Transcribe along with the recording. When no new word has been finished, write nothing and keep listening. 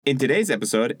In today's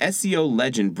episode, SEO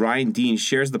legend Brian Dean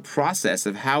shares the process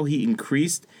of how he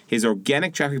increased his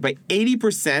organic traffic by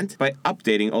 80% by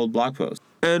updating old blog posts.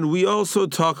 And we also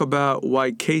talk about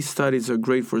why case studies are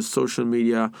great for social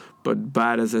media, but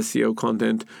bad as SEO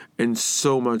content, and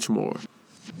so much more.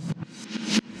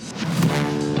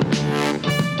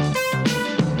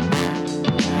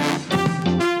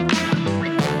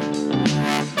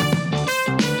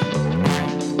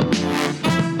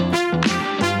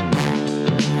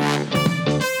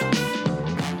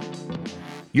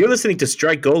 You're listening to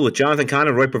Strike Gold with Jonathan Kahn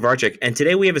and Roy Pavarchik, and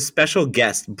today we have a special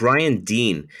guest, Brian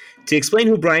Dean. To explain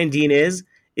who Brian Dean is,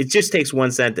 it just takes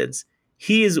one sentence.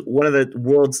 He is one of the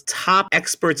world's top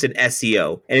experts in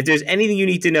SEO, and if there's anything you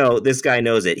need to know, this guy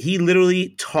knows it. He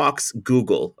literally talks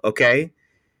Google, okay?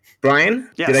 Brian,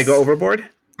 Yes. Did I go overboard?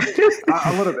 A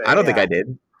little bit. I don't think I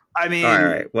did. I mean, all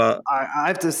right. Well, I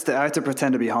have to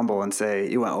pretend to be humble and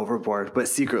say you went overboard, but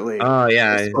secretly. Oh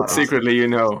yeah, but secretly, you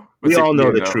know. We all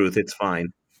know the truth. It's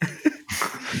fine.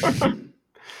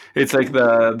 It's like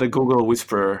the Google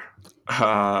Whisperer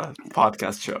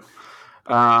podcast show.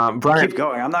 Brian, keep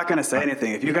going. I'm not going to say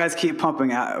anything. If you guys keep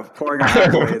pouring out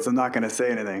accolades, I'm not going to say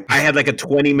anything. I had like a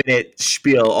 20-minute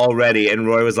spiel already, and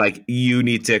Roy was like, "You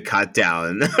need to cut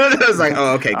down." I was like,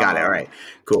 "Oh, okay, got it. All right,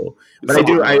 cool." But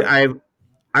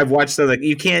I've watched some. Like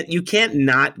you can't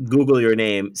not Google your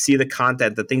name, see the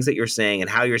content, the things that you're saying, and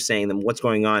how you're saying them, what's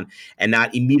going on, and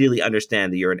not immediately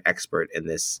understand that you're an expert in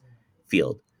this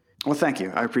field. Well, thank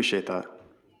you. I appreciate that.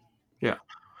 Yeah.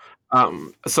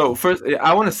 So first,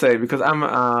 I want to say, because I'm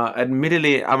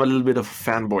admittedly I'm a little bit of a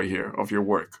fanboy here of your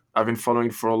work. I've been following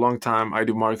it for a long time. I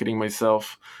do marketing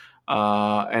myself,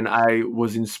 and I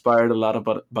was inspired a lot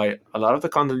by a lot of the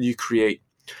content you create.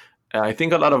 I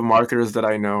think a lot of marketers that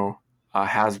I know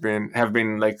have been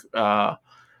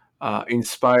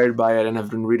inspired by it and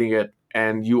have been reading it.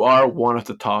 And you are one of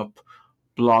the top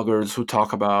bloggers who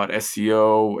talk about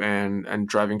SEO and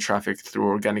driving traffic through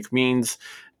organic means.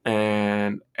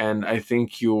 And I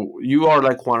think you are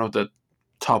like one of the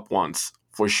top ones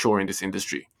for sure in this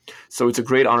industry. So it's a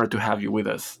great honor to have you with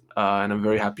us, and I'm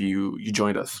very happy you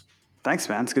joined us. Thanks,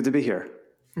 man. It's good to be here.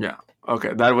 Yeah.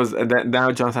 Okay. That was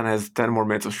now. Jonathan has 10 more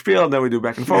minutes of spiel. Then we do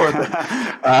back and forth.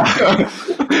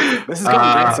 This is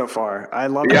going great so far. I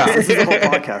love it. Yeah. This is the whole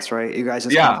podcast, right? You guys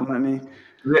just compliment me.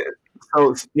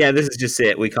 So yeah, this is just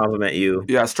it. We compliment you.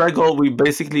 Yeah, Strike Gold, we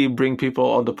basically bring people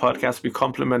on the podcast. We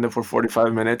compliment them for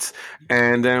 45 minutes,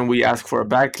 and then we ask for a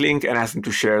backlink and ask them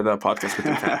to share the podcast with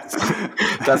their fans.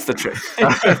 That's the trick.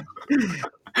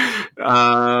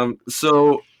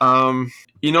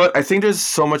 You know what? I think there's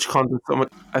so much content.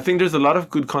 I think there's a lot of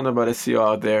good content about SEO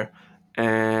out there,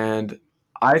 and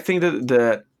I think that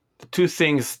the two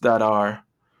things that are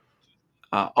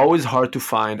always hard to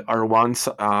find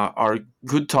are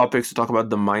good topics to talk about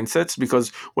the mindsets, because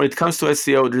when it comes to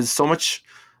SEO, there's so much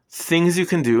things you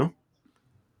can do,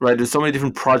 right? There's so many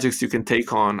different projects you can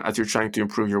take on as you're trying to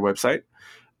improve your website,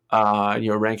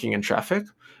 your ranking and traffic.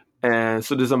 And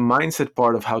so there's a mindset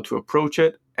part of how to approach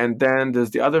it. And then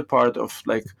there's the other part of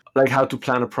like how to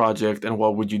plan a project and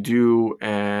what would you do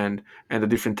and the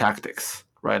different tactics,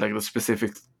 right? Like the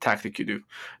specific tactic you do.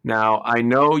 Now, I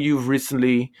know you've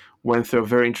recently went through a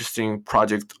very interesting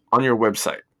project on your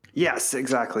website. Yes,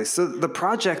 exactly. So the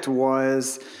project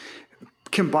was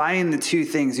combining the two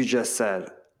things you just said,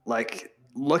 like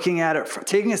looking at it,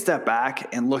 taking a step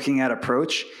back and looking at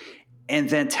approach, and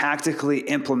then tactically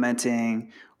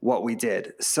implementing what we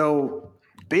did. So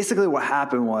basically what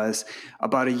happened was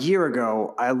about a year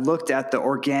ago, I looked at the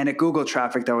organic Google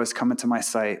traffic that was coming to my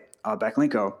site,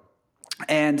 Backlinko.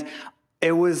 And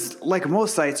it was like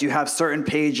most sites, you have certain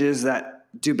pages that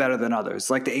do better than others,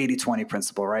 like the 80-20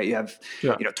 principle, right? You have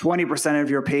 20% of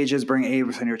your pages bring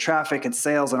 80% of your traffic and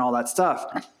sales and all that stuff.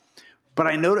 But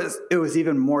I noticed it was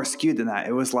even more skewed than that.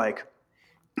 It was like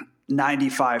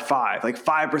 95-5, like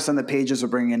 5% of the pages were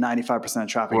bringing in 95% of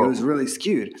traffic. Whoa. It was really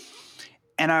skewed.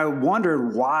 And I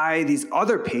wondered why these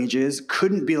other pages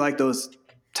couldn't be like those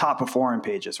top performing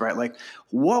pages, right? Like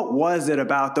what was it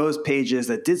about those pages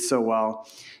that did so well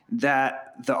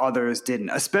that the others didn't,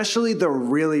 especially the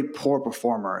really poor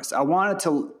performers? I wanted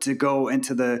to go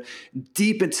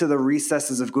deep into the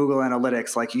recesses of Google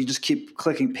Analytics. Like you just keep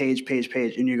clicking page,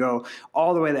 and you go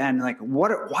all the way to the end. Like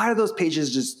why are those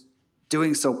pages just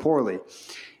doing so poorly?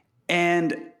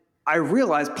 And I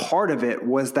realized part of it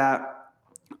was that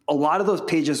a lot of those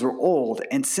pages were old.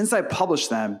 And since I published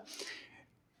them,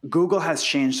 Google has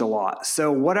changed a lot.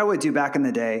 So what I would do back in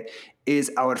the day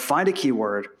is I would find a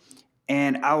keyword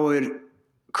and I would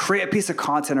create a piece of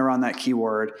content around that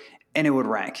keyword and it would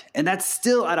rank. And that's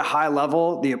still at a high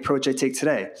level the approach I take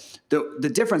today.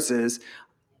 The difference is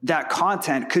that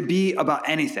content could be about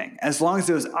anything. As long as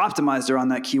it was optimized around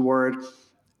that keyword,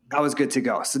 I was good to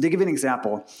go. So to give you an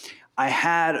example, I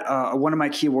had one of my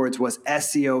keywords was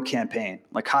SEO campaign,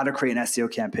 like how to create an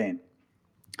SEO campaign.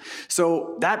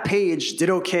 So that page did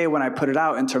okay when I put it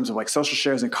out in terms of like social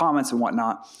shares and comments and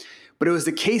whatnot. But it was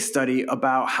a case study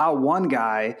about how one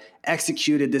guy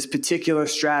executed this particular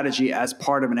strategy as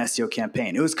part of an SEO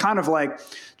campaign. It was kind of like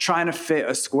trying to fit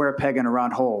a square peg in a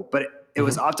round hole, but it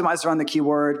was optimized around the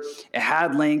keyword. It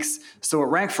had links, so it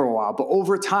ranked for a while. But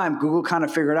over time, Google kind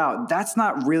of figured out that's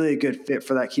not really a good fit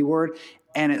for that keyword,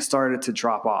 and it started to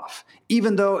drop off.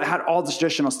 Even though it had all the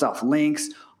traditional stuff, links,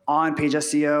 on-page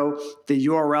SEO, the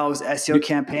URL was SEO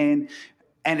campaign,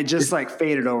 and it just like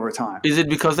faded over time. Is it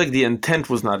because like the intent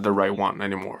was not the right one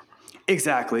anymore?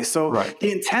 Exactly. So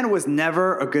the intent was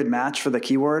never a good match for the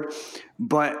keyword,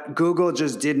 but Google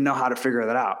just didn't know how to figure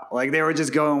that out. Like they were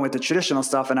just going with the traditional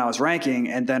stuff and I was ranking.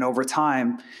 And then over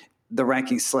time, the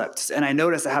ranking slipped. And I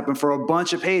noticed it happened for a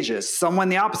bunch of pages. Some went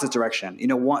the opposite direction.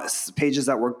 Pages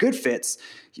that were good fits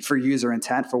for user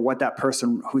intent, for what that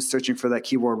person who's searching for that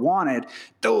keyword wanted,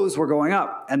 those were going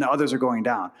up and the others are going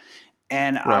down.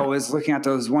 And I was looking at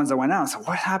those ones that went down. So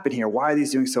what happened here? Why are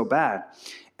these doing so bad?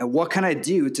 And what can I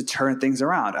do to turn things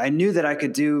around? I knew that I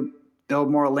could build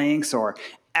more links or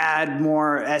add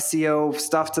more SEO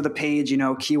stuff to the page,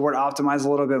 keyword optimize a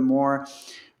little bit more.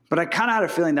 But I kind of had a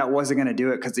feeling that wasn't going to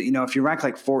do it because, if you rank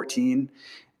like 14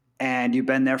 and you've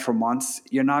been there for months,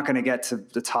 you're not going to get to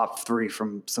the top 3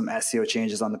 from some SEO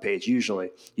changes on the page. Usually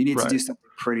you need to do something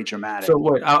pretty dramatic. So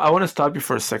wait, I want to stop you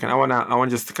for a second. I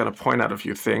want just to kind of point out a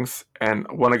few things and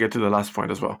want to get to the last point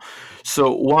as well.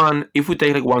 So one, if we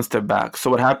take like one step back,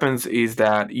 so what happens is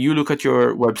that you look at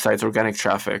your website's organic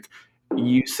traffic,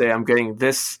 you say, I'm getting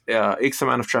this X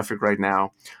amount of traffic right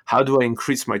now. How do I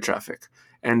increase my traffic?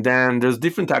 And then there's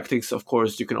different tactics, of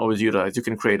course, you can always utilize. You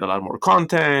can create a lot more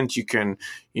content. You can,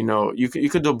 you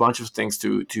could do a bunch of things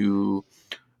to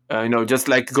just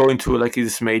like go into like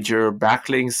this major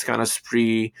backlinks kind of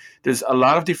spree. There's a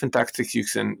lot of different tactics you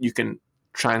can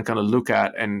try and kind of look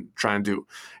at and try and do.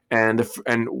 And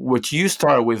what you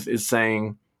start with is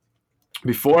saying,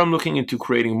 before I'm looking into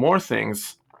creating more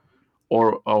things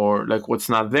or like what's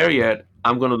not there yet,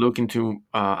 I'm going to look into,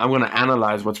 I'm going to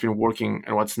analyze what's been working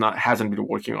and hasn't been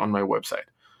working on my website.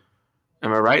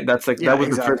 Am I right? That's like, that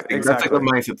was the first thing. That's like the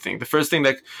mindset thing. The first thing,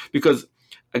 like, because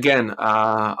again,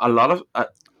 a lot of,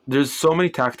 there's so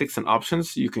many tactics and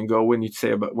options you can go when you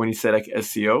say like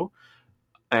SEO.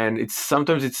 And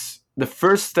sometimes the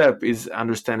first step is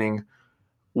understanding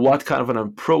what kind of an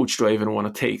approach do I even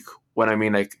want to take when I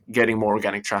mean like getting more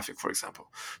organic traffic, for example.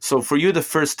 So for you, the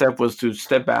first step was to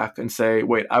step back and say,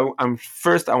 wait, I want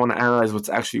to analyze what's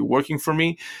actually working for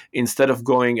me instead of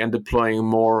going and deploying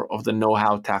more of the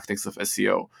know-how tactics of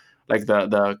SEO, like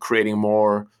the creating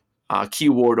more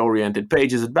keyword-oriented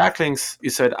pages and backlinks. You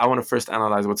said, I want to first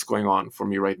analyze what's going on for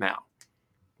me right now,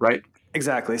 right?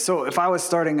 Exactly. So if you're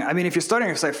starting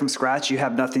your site from scratch, you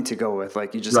have nothing to go with.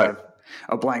 Like you just have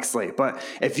a blank slate. But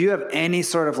if you have any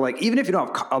sort of like, even if you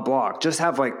don't have a blog, just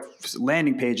have like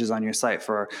landing pages on your site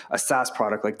for a SaaS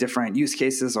product, like different use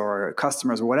cases or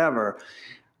customers or whatever,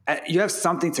 you have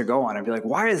something to go on and be like,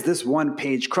 why is this one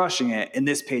page crushing it and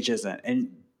this page isn't?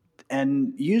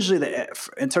 And usually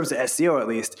in terms of SEO, at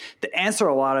least, the answer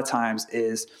a lot of times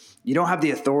is you don't have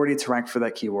the authority to rank for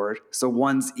that keyword. So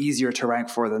one's easier to rank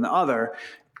for than the other.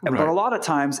 Right. But a lot of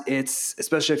times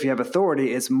especially if you have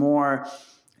authority,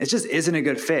 it just isn't a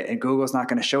good fit, and Google's not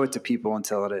going to show it to people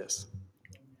until it is.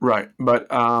 Right. But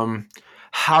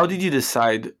how did you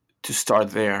decide to start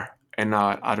there and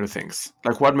not other things?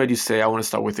 Like what made you say, I want to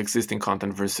start with existing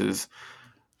content versus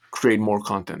create more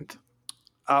content?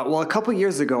 Well, a couple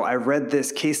years ago, I read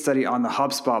this case study on the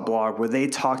HubSpot blog where they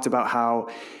talked about how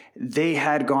they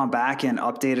had gone back and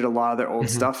updated a lot of their old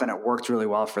stuff, and it worked really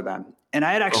well for them. And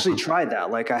I had actually tried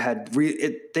that. Like I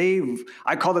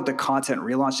called it the content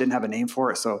relaunch. Didn't have a name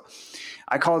for it, so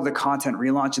I called it the content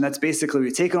relaunch. And that's basically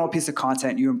we take an old piece of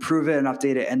content, you improve it and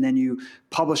update it, and then you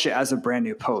publish it as a brand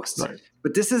new post. Right.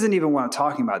 But this isn't even what I'm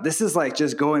talking about. This is like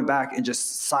just going back and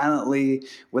just silently,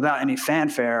 without any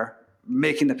fanfare,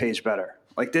 making the page better.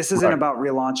 Like this isn't about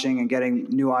relaunching and getting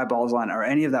new eyeballs on or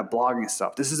any of that blogging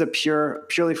stuff. This is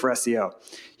purely for SEO.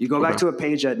 You go back to a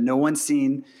page that no one's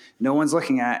seen, no one's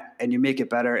looking at, and you make it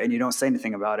better and you don't say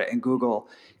anything about it, and Google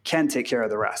can take care of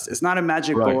the rest. It's not a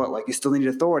magic bullet, like you still need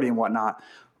authority and whatnot,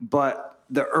 but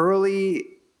the early,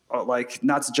 like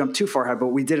not to jump too far ahead, but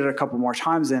we did it a couple more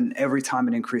times, and every time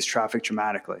it increased traffic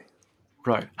dramatically.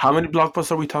 Right. How many blog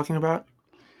posts are we talking about?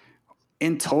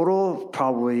 In total,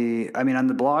 probably, on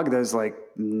the blog, there's like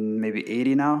maybe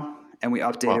 80 now. and we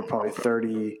updated probably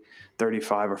 30,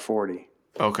 35 or 40.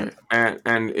 Okay.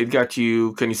 And it got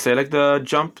you, can you say like the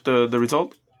jump, the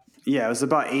result? Yeah, it was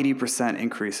about 80%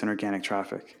 increase in organic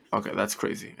traffic. Okay, that's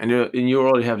crazy. And you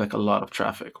already have like a lot of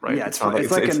traffic, right? Yeah, it's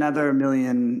like another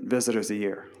million visitors a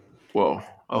year. Whoa.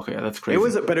 Okay, that's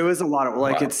crazy. But it was a lot of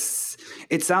like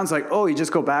it sounds like, oh, you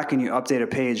just go back and you update a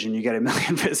page and you get a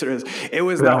million visitors. It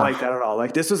was not like that at all.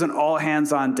 Like, this was an all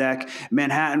hands on deck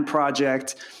Manhattan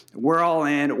project. We're all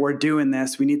in, we're doing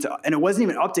this. We need to, and it wasn't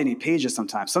even updating pages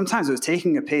sometimes. Sometimes it was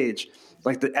taking a page,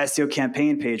 like the SEO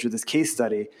campaign page with this case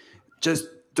study, just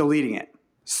deleting it,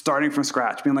 starting from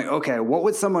scratch, being like, okay, what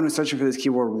would someone who's searching for this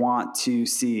keyword want to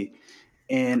see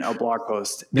in a blog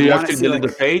post? Do you have to delete the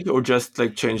page or just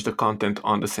like change the content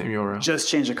on the same URL? Just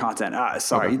change the content.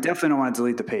 You definitely don't want to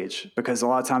delete the page, because a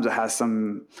lot of times it has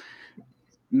some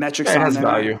metrics on there. It has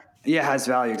value. Yeah, it has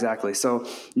value, exactly. So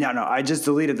no, I just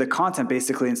deleted the content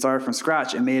basically and started from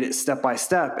scratch and made it step by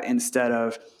step instead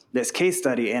of this case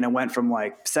study, and it went from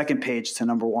like second page to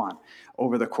number one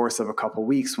over the course of a couple of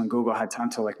weeks when Google had time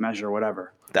to like measure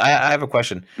whatever. I have a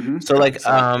question. Mm-hmm. So like,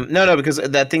 no, because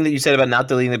that thing that you said about not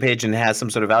deleting the page and it has some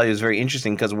sort of value is very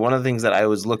interesting, because one of the things that I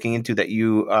was looking into that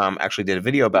you actually did a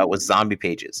video about was zombie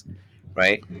pages,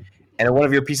 right? And in one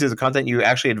of your pieces of content, you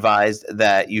actually advised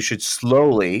that you should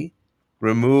slowly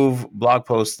remove blog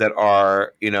posts that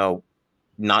are,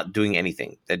 not doing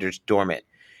anything, that they're just dormant.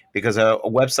 Because a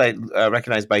website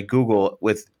recognized by Google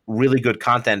with really good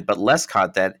content but less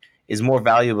content is more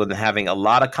valuable than having a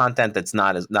lot of content that's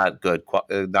not good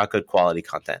quality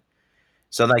content.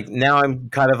 So like now I'm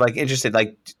kind of like interested,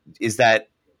 like,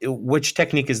 which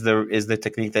technique is the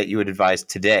technique that you would advise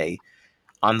today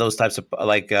on those types of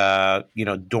like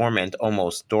dormant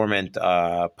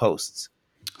posts?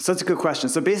 So that's a good question.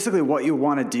 So basically what you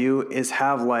want to do is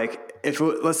have like,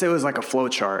 let's say it was like a flow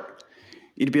chart,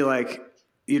 you'd be like,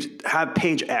 you'd have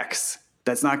page X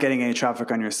that's not getting any traffic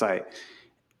on your site.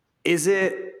 Is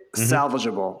it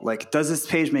salvageable? Like, does this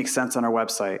page make sense on our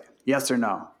website? Yes or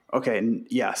no? Okay,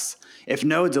 yes. If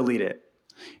no, delete it.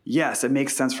 Yes, it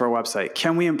makes sense for our website.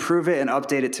 Can we improve it and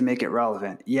update it to make it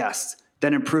relevant? Yes.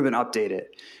 Then improve and update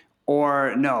it.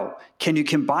 Or no, can you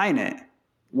combine it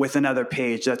with another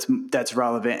page that's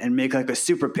relevant and make like a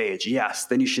super page? Yes,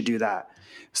 then you should do that.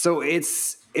 So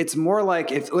it's more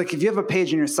like if you have a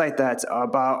page in your site that's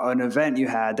about an event you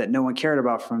had that no one cared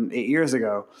about from 8 years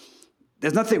ago,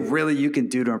 there's nothing really you can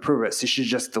do to improve it. So you should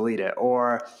just delete it.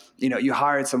 Or, you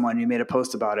hired someone, you made a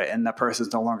post about it, and that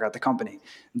person's no longer at the company.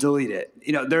 Delete it.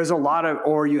 There's a lot of,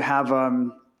 or you have,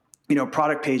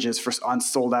 product pages on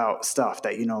sold out stuff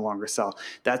that you no longer sell.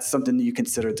 That's something that you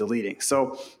consider deleting.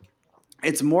 So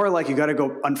it's more like you got to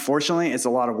go, unfortunately, it's a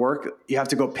lot of work. You have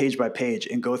to go page by page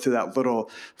and go through that little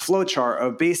flow chart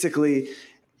of basically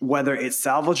whether it's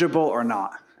salvageable or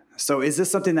not. So is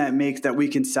this something that we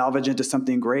can salvage into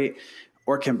something great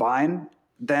or combine?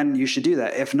 Then you should do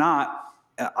that. If not,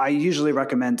 I usually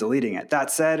recommend deleting it. That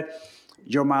said,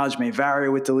 your mileage may vary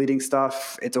with deleting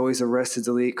stuff. It's always a risk to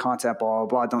delete content, blah, blah,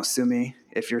 blah. Don't sue me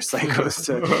if your site goes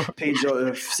to page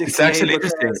 68. It's actually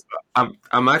interesting.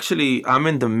 I'm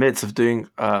in the midst of doing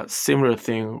a similar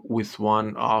thing with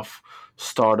one of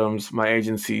Stardom's, my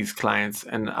agency's clients.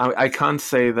 And I can't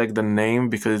say like the name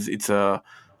because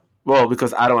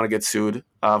because I don't want to get sued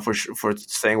for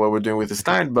saying what we're doing with this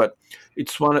client, but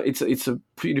it's a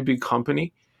pretty big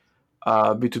company,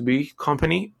 B2B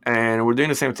company, and we're doing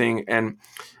the same thing. And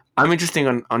I'm interested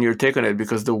on your take on it,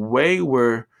 because the way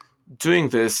we're doing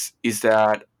this is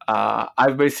that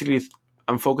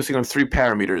I'm focusing on 3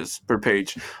 parameters per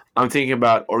page. I'm thinking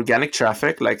about organic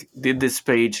traffic, like did this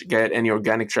page get any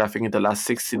organic traffic in the last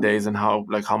 60 days and how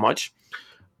much?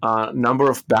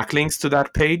 Number of backlinks to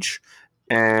that page,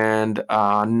 and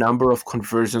number of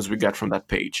conversions we get from that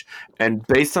page. And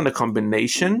based on the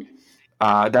combination,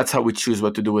 that's how we choose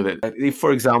what to do with it. If,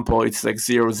 for example, it's like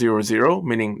 0, 0, 0,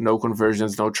 meaning no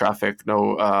conversions, no traffic,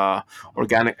 no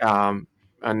organic, and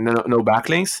no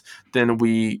backlinks, then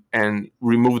we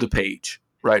remove the page,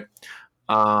 right?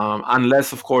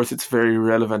 Unless, of course, it's very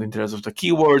relevant in terms of the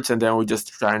keywords, and then we just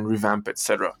try and revamp it,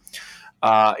 etc.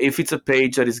 If it's a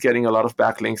page that is getting a lot of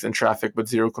backlinks and traffic but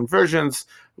 0 conversions,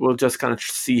 we'll just kind of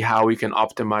see how we can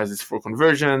optimize this for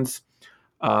conversions.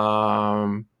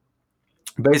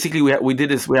 Basically, we did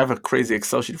this. We have a crazy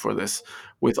Excel sheet for this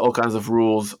with all kinds of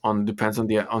rules depends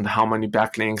on how many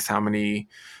backlinks, how many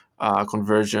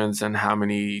conversions, and how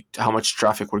much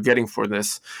traffic we're getting for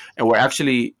this. And we're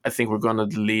actually, I think we're going to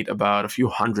delete about a few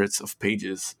hundreds of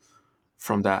pages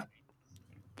from that.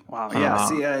 Wow.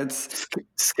 Yeah. It's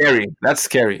scary. That's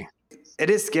scary. It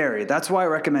is scary. That's why I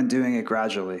recommend doing it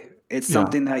gradually. It's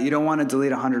something that you don't want to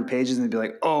delete 100 pages and be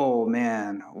like, oh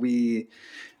man,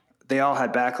 they all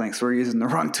had backlinks. We're using the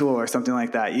wrong tool or something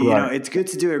like that. You know, it's good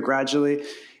to do it gradually.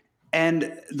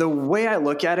 And the way I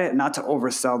look at it, not to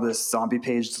oversell this zombie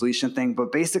page deletion thing,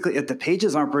 but basically, if the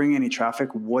pages aren't bringing any traffic,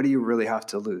 what do you really have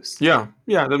to lose? Yeah,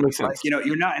 that makes sense. Like, you know,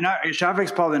 your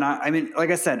traffic's probably not. I mean, like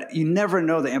I said, you never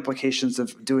know the implications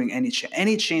of doing any change.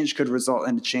 Any change could result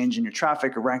in a change in your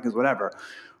traffic or rankings, whatever.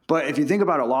 But if you think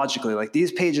about it logically, like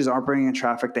these pages aren't bringing in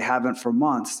traffic; they haven't for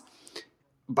months.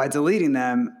 By deleting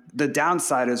them, the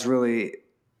downside is really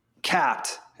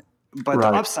capped. But the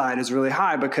upside is really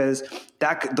high because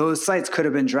those sites could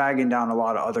have been dragging down a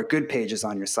lot of other good pages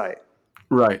on your site.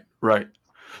 Right.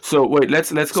 So wait,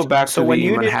 let's go back to the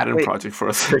Manhattan Project for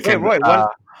a second. Wait, Roy,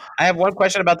 I have one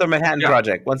question about the Manhattan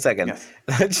Project. 1 second. Yes.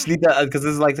 I just need to, because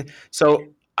this is like,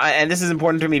 and this is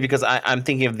important to me because I'm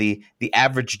thinking of the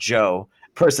average Joe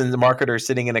person, the marketer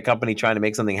sitting in a company trying to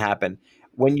make something happen.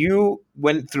 When you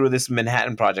went through this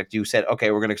Manhattan Project, you said,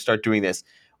 okay, we're going to start doing this.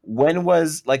 When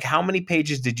was, like, how many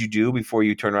pages did you do before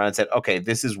you turned around and said, okay,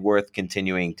 this is worth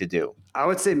continuing to do? I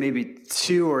would say maybe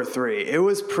 2 or 3. It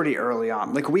was pretty early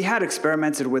on. Like, we had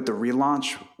experimented with the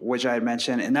relaunch, which I had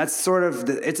mentioned, and that's sort of,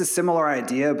 it's a similar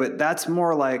idea, but that's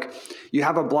more like you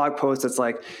have a blog post that's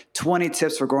like 20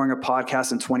 tips for growing a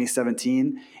podcast in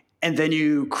 2017. And then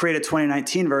you create a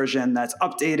 2019 version that's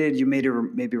updated. You maybe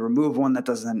remove one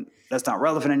that's not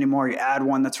relevant anymore. You add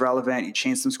one that's relevant. You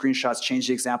change some screenshots, change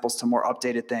the examples to more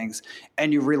updated things,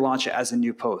 and you relaunch it as a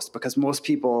new post because most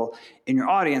people in your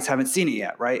audience haven't seen it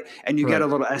yet, right? And you get a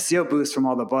little SEO boost from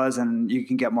all the buzz, and you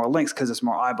can get more links because there's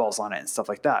more eyeballs on it and stuff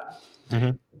like that.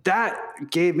 Mm-hmm. That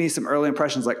gave me some early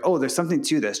impressions like, oh, there's something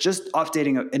to this. Just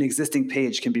updating an existing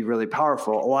page can be really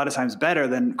powerful, a lot of times better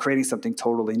than creating something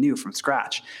totally new from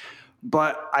scratch.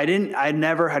 But I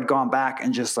never had gone back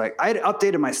and just like, I had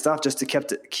updated my stuff just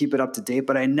to keep it up to date,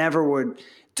 but I never would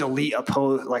delete a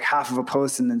post, like half of a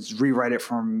post and then just rewrite it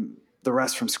from the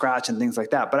rest from scratch and things like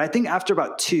that. But I think after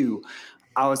about 2,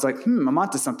 I was like, I'm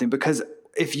onto something, because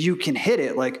if you can hit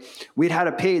it, like we'd had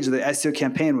a page, the SEO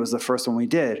campaign was the first one we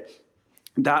did.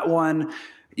 That one,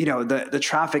 you know, the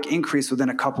traffic increased within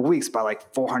a couple of weeks by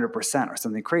like 400% or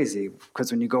something crazy.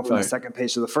 Because when you go from the second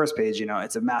page to the first page, you know,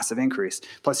 it's a massive increase.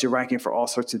 Plus you're ranking for all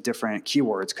sorts of different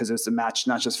keywords because it's a match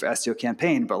not just for SEO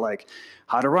campaign, but like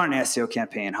how to run an SEO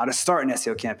campaign, how to start an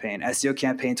SEO campaign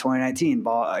 2019,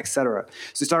 et cetera.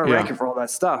 So we started ranking for all that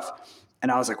stuff. And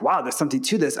I was like, wow, there's something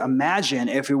to this. Imagine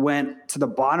if we went to the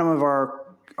bottom of our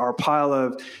pile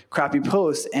of crappy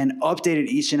posts and updated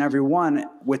each and every one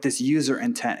with this user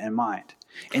intent in mind.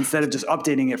 Instead of just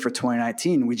updating it for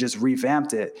 2019, we just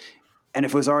revamped it. And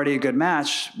if it was already a good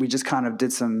match, we just kind of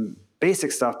did some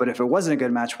basic stuff. But if it wasn't a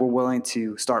good match, we're willing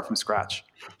to start from scratch.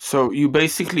 So you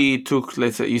basically took,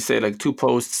 let's say, you say like 2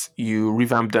 posts, you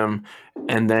revamped them,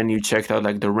 and then you checked out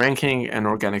like the ranking and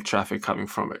organic traffic coming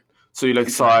from it. So you like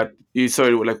saw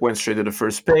it like went straight to the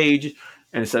first page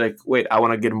and said like, wait, I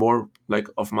want to get more like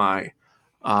of my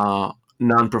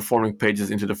non-performing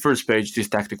pages into the first page. This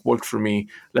tactic worked for me.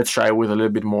 Let's try it with a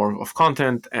little bit more of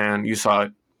content. And you saw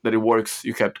that it works.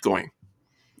 You kept going.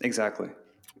 Exactly.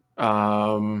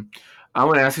 I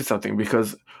want to ask you something,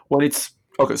 because when it's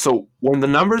okay, so when the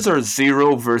numbers are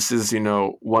 0 versus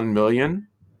 1 million,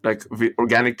 like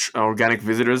organic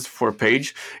visitors for a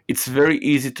page, it's very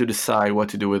easy to decide what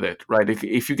to do with it, right?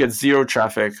 If you get 0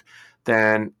 traffic,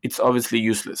 then it's obviously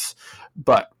useless.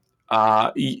 But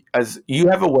as you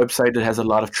have a website that has a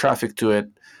lot of traffic to it,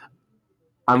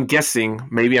 I'm guessing,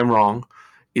 maybe I'm wrong,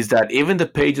 is that even the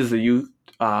pages that you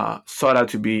sought out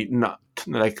to be not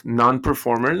like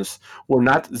non-performers were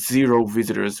not 0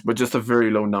 visitors, but just a very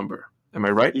low number. Am I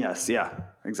right? Yes. Yeah.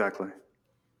 Exactly.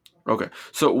 Okay.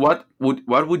 So what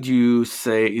would you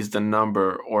say is the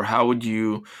number, or how would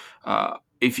you,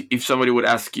 if somebody would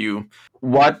ask you,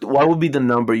 what would be the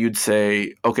number you'd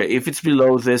say, okay, if it's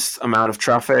below this amount of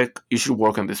traffic, you should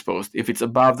work on this post. If it's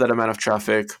above that amount of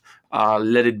traffic,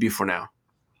 let it be for now.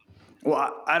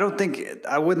 Well, I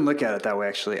wouldn't look at it that way,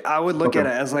 actually. I would look at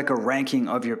it as like a ranking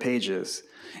of your pages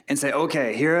and say,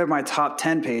 okay, here are my top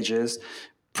 10 pages.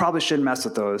 Probably shouldn't mess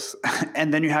with those.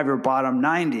 And then you have your bottom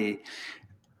 90.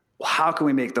 How can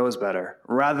we make those better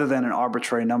rather than an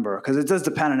arbitrary number? Because it does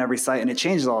depend on every site and it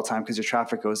changes all the time because your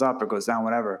traffic goes up or goes down,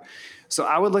 whatever. So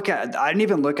I didn't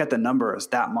even look at the numbers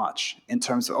that much in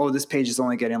terms of, this page is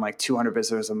only getting like 200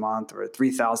 visitors a month or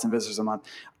 3,000 visitors a month.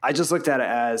 I just looked at it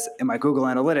as, in my Google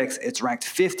Analytics, it's ranked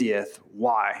 50th.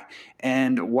 Why?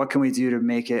 And what can we do to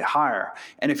make it higher?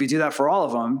 And if you do that for all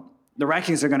of them, the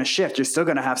rankings are going to shift. You're still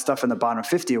going to have stuff in the bottom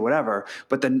 50 or whatever,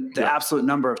 but the absolute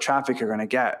number of traffic you're going to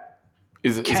get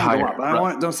is can higher. go up.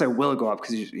 I don't say will go up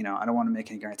because I don't want to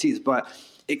make any guarantees, but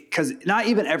because not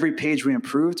even every page we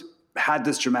improved had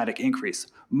this dramatic increase.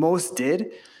 Most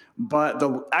did, but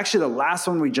the last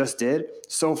one we just did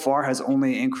so far has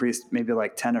only increased maybe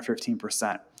like 10 or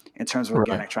 15% in terms of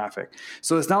organic traffic.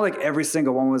 So it's not like every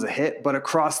single one was a hit, but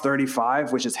across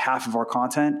 35, which is half of our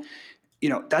content,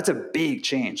 that's a big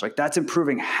change. Like that's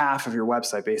improving half of your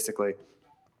website basically.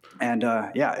 And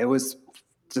it was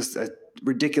just a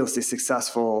ridiculously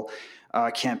successful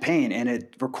campaign, and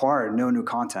it required no new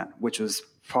content, which was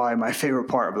probably my favorite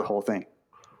part of the whole thing.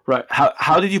 Right.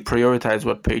 How did you prioritize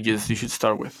what pages you should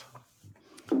start with?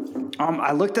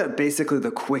 I looked at basically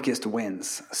the quickest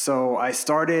wins. So I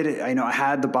started, I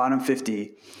had the bottom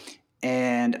 50,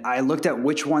 and I looked at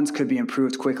which ones could be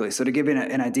improved quickly. So to give you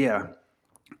an idea,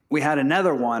 we had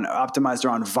another one optimized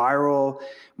around viral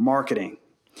marketing.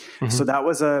 Mm-hmm. So that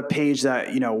was a page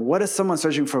that, what does someone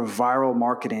searching for viral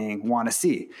marketing want to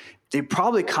see? They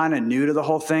probably kind of new to the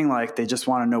whole thing. Like they just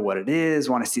want to know what it is,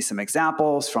 want to see some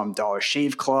examples from Dollar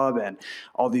Shave Club and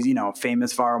all these,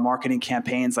 famous viral marketing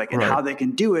campaigns, and how they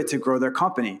can do it to grow their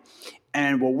company.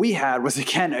 And what we had was,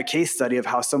 again, a case study of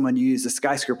how someone used the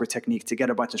skyscraper technique to get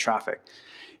a bunch of traffic.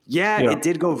 It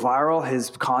did go viral, his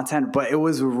content, but it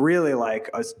was really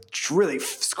really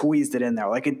squeezed it in there.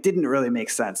 Like it didn't really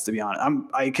make sense, to be honest.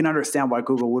 I can understand why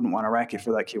Google wouldn't want to rank it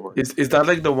for that keyword. Is that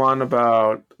like the one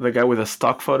about the guy with the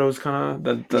stock photos kind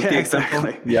of?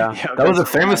 Exactly. Yeah, that was a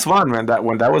famous one, man. That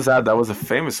was a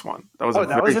famous one. That was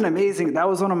that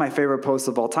was one of my favorite posts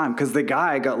of all time, because the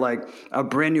guy got like a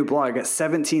brand new blog, got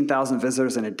 17,000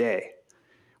 visitors in a day,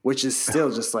 which is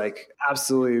still just like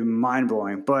absolutely mind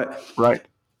blowing. But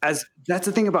that's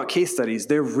the thing about case studies.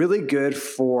 They're really good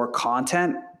for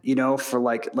content, for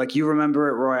like you remember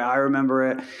it, Roy, I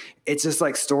remember it. It's just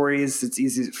like stories. It's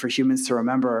easy for humans to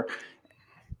remember.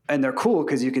 And they're cool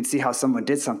because you can see how someone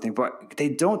did something, but they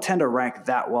don't tend to rank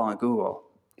that well on Google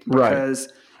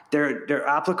because they're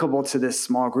applicable to this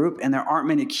small group, and there aren't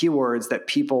many keywords that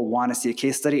people want to see a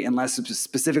case study unless it's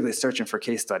specifically searching for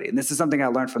case study. And this is something I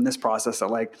learned from this process, that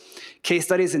like case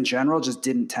studies in general just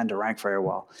didn't tend to rank very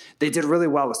well. They did really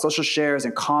well with social shares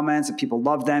and comments, and people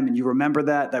loved them. And you remember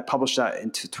that I published that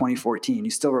into 2014.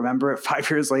 You still remember it 5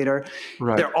 years later.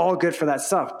 Right. They're all good for that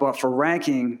stuff. But for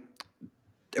ranking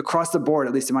across the board,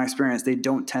 at least in my experience, they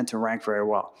don't tend to rank very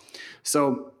well.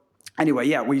 So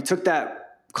anyway, we took that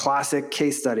classic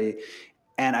case study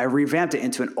and I revamped it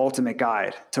into an ultimate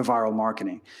guide to viral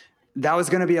marketing. That was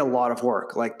going to be a lot of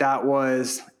work. Like that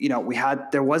was,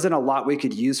 there wasn't a lot we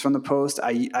could use from the post.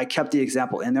 I kept the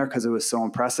example in there because it was so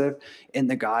impressive in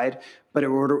the guide, but it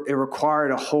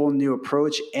required a whole new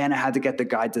approach, and I had to get the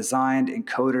guide designed and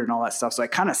coded and all that stuff. So I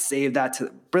kind of saved that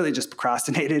to really just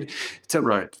procrastinated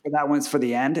for that one's for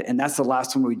the end. And that's the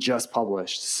last one we just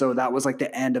published. So that was like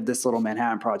the end of this little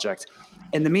Manhattan project.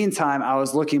 In the meantime, I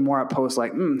was looking more at posts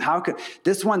like, how could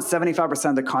this one, 75%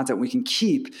 of the content we can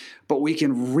keep, but we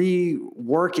can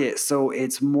rework it so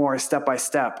it's more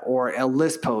step-by-step or a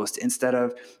list post instead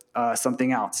of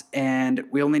something else. And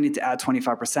we only need to add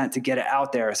 25% to get it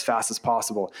out there as fast as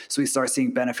possible. So we start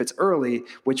seeing benefits early,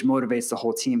 which motivates the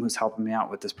whole team who's helping me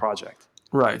out with this project.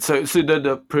 Right. So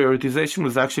the prioritization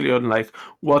was actually on like,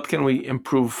 what can we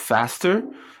improve faster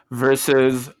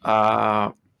versus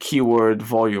keyword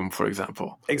volume, for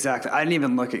example. Exactly. I didn't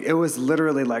even look at it. It was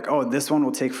literally like, this one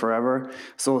will take forever,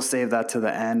 so we'll save that to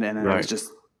the end. And it was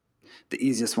just the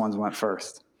easiest ones went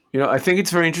first. I think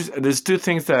it's very interesting. There's two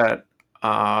things that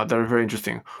are very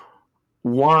interesting.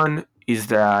 One is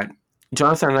that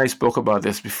Jonathan and I spoke about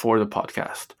this before the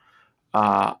podcast.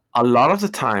 A lot of the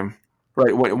time,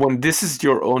 right, when this is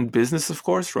your own business, of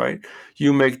course, right,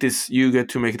 you get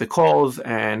to make the calls,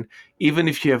 and even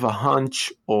if you have a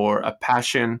hunch or a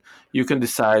passion, you can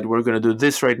decide, we're going to do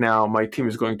this right now. My team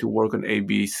is going to work on A,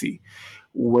 B, C.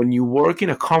 When you work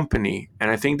in a company, and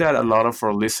I think that a lot of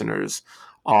our listeners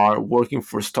are working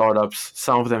for startups,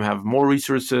 some of them have more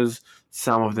resources,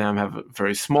 some of them have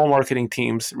very small marketing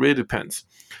teams, it really depends.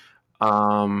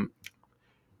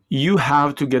 You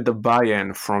have to get the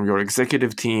buy-in from your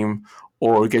executive team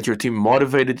or get your team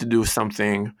motivated to do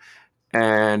something.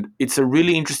 And it's a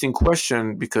really interesting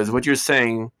question, because what you're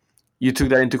saying, you took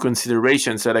that into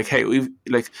consideration. So like, hey,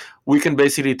 we can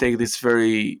basically take this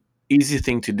very easy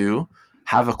thing to do,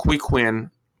 have a quick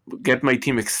win, get my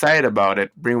team excited about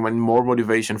it, bring more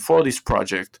motivation for this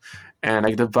project, and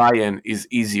like the buy-in is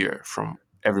easier from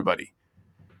everybody.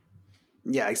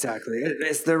 Yeah, exactly.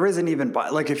 There isn't even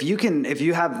like if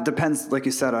you have, depends, like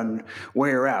you said, on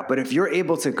where you're at. But if you're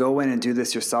able to go in and do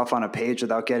this yourself on a page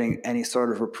without getting any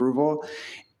sort of approval,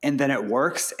 and then it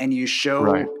works, and you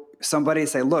show somebody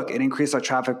say, look, it increased our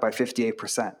traffic by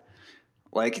 58%.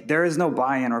 Like, there is no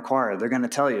buy-in required. They're going to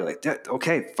tell you, like,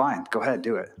 okay, fine, go ahead,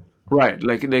 do it. Right,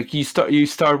 like you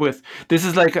start with, this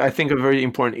is like, I think, a very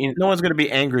important. No one's going to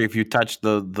be angry if you touch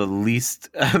the least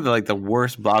like the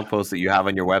worst blog post that you have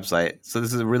on your website. So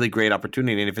this is a really great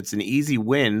opportunity, and if it's an easy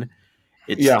win,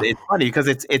 it's funny because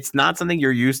it's not something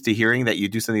you're used to hearing, that you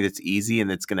do something that's easy and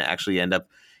that's going to actually end up,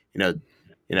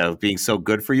 being so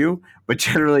good for you. But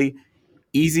generally,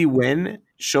 easy win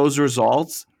shows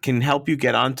results, can help you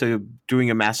get on to doing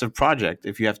a massive project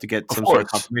if you have to get some sort of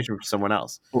confirmation from someone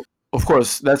else. Of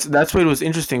course, that's why it was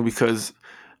interesting, because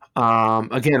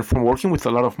again, from working with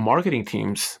a lot of marketing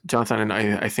teams, Jonathan, and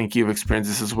I think you've experienced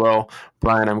this as well,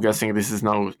 Brian, I'm guessing this is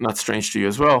not strange to you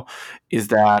as well, is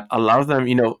that a lot of them,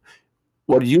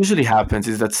 what usually happens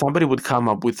is that somebody would come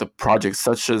up with a project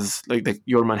such as like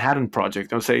your Manhattan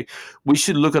project and say, we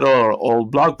should look at our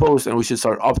old blog posts and we should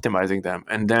start optimizing them.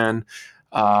 And then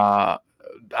I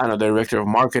don't know, the director of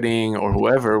marketing or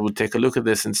whoever would take a look at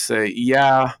this and say,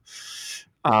 yeah,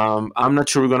 I'm not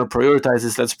sure we're going to prioritize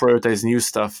this. Let's prioritize new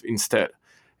stuff instead.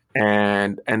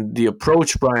 And the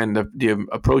approach, Brian, the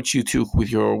approach you took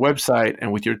with your website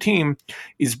and with your team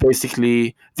is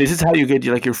basically, this is how you get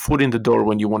your foot in the door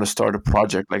when you want to start a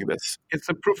project like this. It's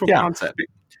a proof of concept.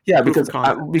 Yeah, because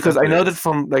I know that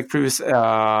from previous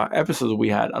episodes we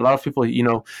had, a lot of people,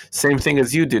 same thing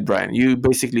as you did, Brian. You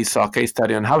basically saw a case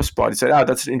study on HubSpot. You said,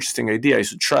 that's an interesting idea. I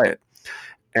should try it.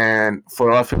 And for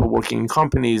a lot of people working in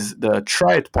companies, the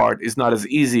try it part is not as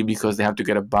easy because they have to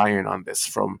get a buy-in on this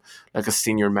from like a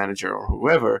senior manager or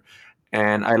whoever.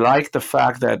 And I like the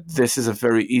fact that this is a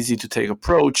very easy to take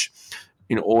approach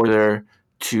in order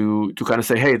to kind of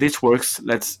say, hey, this works.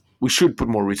 We should put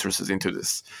more resources into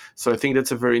this. So I think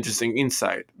that's a very interesting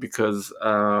insight, because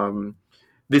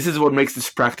this is what makes this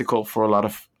practical for a lot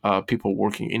of people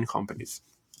working in companies.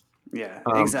 Yeah,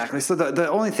 exactly. So the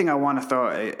only thing I want to throw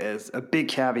as a big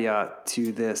caveat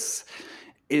to this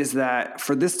is that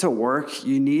for this to work,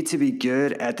 you need to be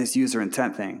good at this user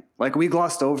intent thing. Like, we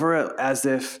glossed over it as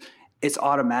if it's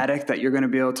automatic that you're going to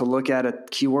be able to look at a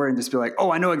keyword and just be like, oh,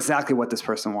 I know exactly what this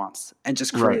person wants, and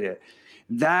just create it.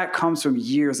 That comes from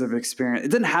years of experience. It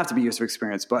doesn't have to be years of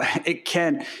experience, but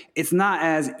it's not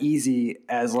as easy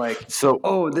as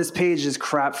this page is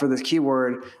crap for this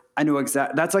keyword. I know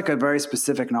exactly. That's like a very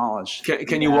specific knowledge.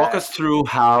 Can you walk us through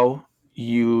how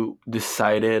you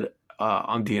decided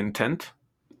on the intent?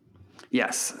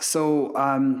 Yes. So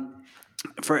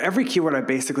for every keyword, I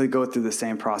basically go through the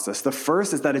same process. The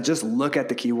first is that I just look at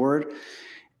the keyword.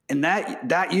 And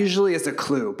that usually is a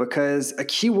clue, because a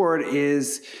keyword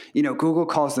is, Google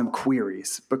calls them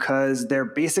queries, because they're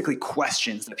basically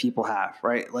questions that people have,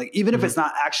 right? Like, even if it's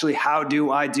not actually how do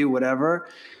I do whatever,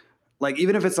 like,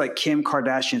 even if it's like Kim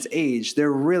Kardashian's age, they're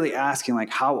really asking, like,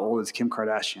 how old is Kim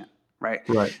Kardashian, right?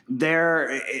 Right.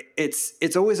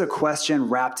 It's always a question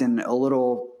wrapped in a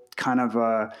little kind of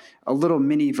a little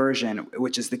mini version,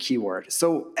 which is the keyword.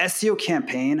 So SEO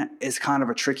campaign is kind of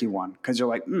a tricky one, because you're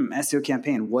like, SEO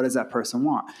campaign, what does that person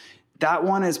want? That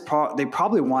one is they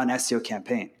probably want an SEO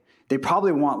campaign. They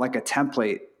probably want like a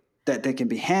template that they can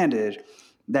be handed,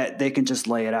 that they can just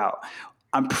lay it out.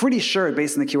 I'm pretty sure,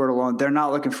 based on the keyword alone, they're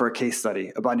not looking for a case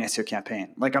study about an SEO campaign.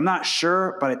 Like, I'm not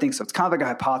sure, but I think so. It's kind of like a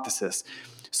hypothesis.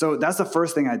 So that's the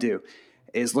first thing I do,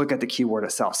 is look at the keyword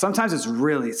itself. Sometimes it's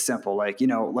really simple, like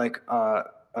a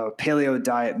paleo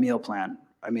diet meal plan.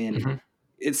 I mean,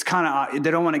 it's kind of, they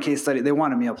don't want a case study. They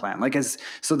want a meal plan.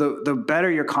 So the better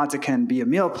your content can be a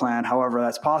meal plan, however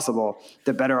that's possible,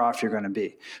 the better off you're going to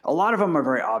be. A lot of them are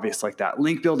very obvious like that.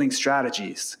 Link building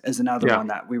strategies is another one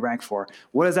that we rank for.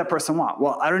 What does that person want?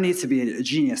 Well, I don't need to be a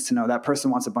genius to know that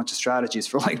person wants a bunch of strategies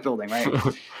for link building, right?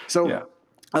 So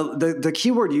the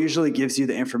keyword usually gives you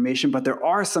the information, but there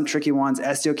are some tricky ones.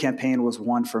 SEO campaign was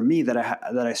one for me that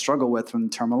I struggle with from the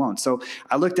term alone. So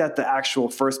I looked at the actual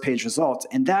first page results,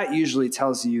 and that usually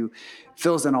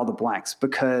fills in all the blanks,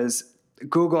 because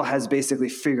Google has basically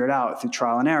figured out through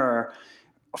trial and error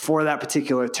for that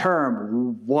particular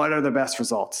term, what are the best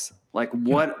results? Like,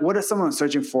 what does someone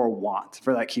searching for want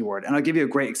for that keyword? And I'll give you a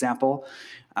great example.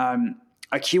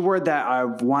 A keyword that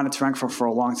I've wanted to rank for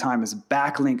a long time is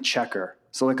backlink checker.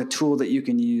 So like a tool that you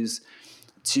can use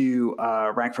to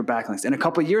rank for backlinks. And a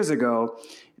couple of years ago,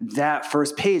 that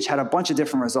first page had a bunch of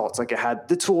different results. Like, it had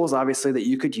the tools, obviously, that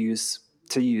you could use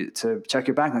to check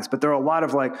your backlinks. But there are a lot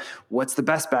of like, what's the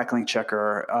best backlink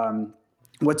checker?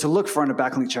 What to look for in a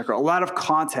backlink checker. A lot of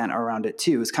content around it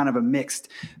too. It's kind of a mixed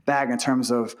bag in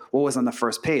terms of what was on the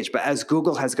first page. But as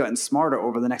Google has gotten smarter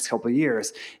over the next couple of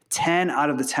years, 10 out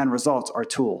of the 10 results are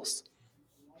tools.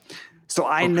 So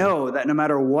I know that no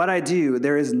matter what I do,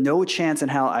 there is no chance in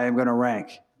hell I am going to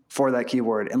rank for that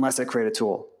keyword unless I create a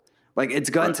tool. Like it's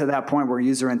gotten to that point where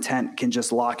user intent can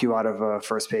just lock you out of a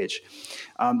first page.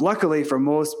 Luckily, for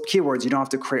most keywords, you don't have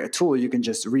to create a tool. You can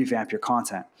just revamp your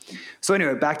content. So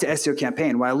anyway, back to SEO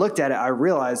Campaign. When I looked at it, I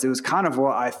realized it was kind of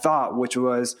what I thought, which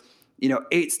was,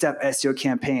 8-step SEO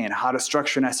campaign, how to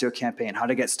structure an SEO campaign, how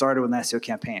to get started with an SEO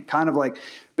campaign, kind of like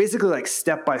basically like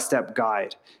step-by-step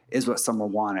guide is what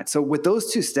someone wanted. So with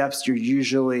those 2 steps, you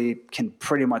usually can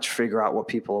pretty much figure out what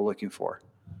people are looking for.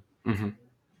 Mm-hmm.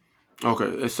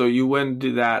 Okay, so you went and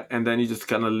did that, and then you just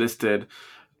kind of listed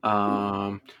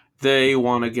they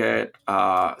want to get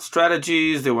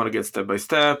strategies, they want to get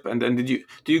step-by-step, and then do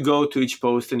you go to each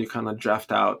post and you kind of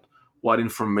draft out what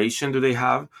information do they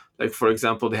have? Like, for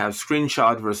example, they have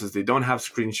screenshot versus they don't have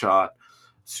screenshot,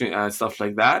 stuff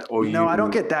like that? Or No, I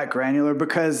don't get that granular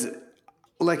because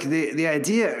like the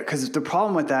idea, because the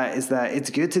problem with that is that it's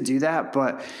good to do that,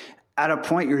 but at a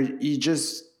point you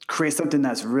just create something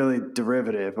that's really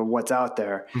derivative of what's out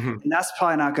there. And that's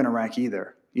probably not going to rank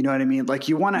either. You know what I mean? Like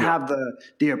you want to have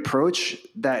the approach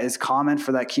that is common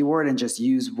for that keyword and just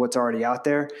use what's already out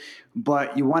there.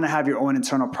 But you want to have your own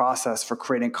internal process for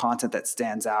creating content that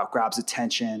stands out, grabs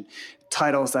attention,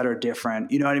 titles that are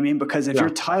different. You know what I mean? Because if your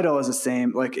title is the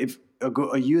same, like if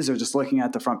a user just looking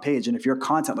at the front page, and if your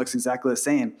content looks exactly the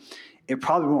same, it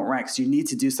probably won't rank. So you need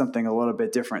to do something a little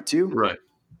bit different too. Right.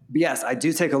 But yes, I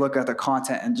do take a look at the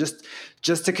content and just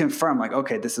to confirm, like,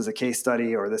 okay, this is a case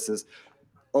study or this is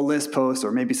a list post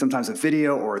or maybe sometimes a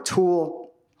video or a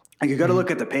tool. Like you got to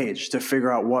look at the page to figure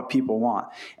out what people want.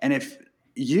 And if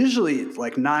usually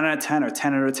like 9 out of 10 or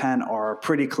 10 out of 10 are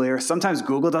pretty clear. Sometimes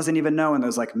Google doesn't even know and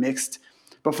there's like mixed.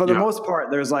 But for the most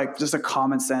part, there's like just a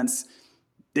common sense,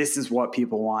 this is what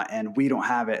people want and we don't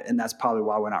have it. And that's probably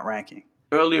why we're not ranking.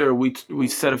 Earlier, we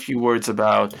said a few words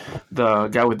about the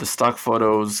guy with the stock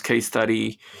photos case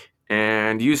study.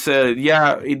 And you said,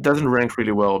 it doesn't rank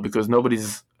really well because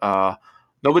nobody's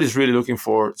really looking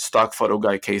for stock photo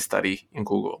guy case study in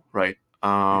Google, right?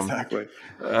 Exactly.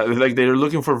 Like they're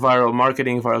looking for viral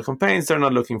marketing, viral campaigns. They're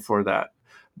not looking for that.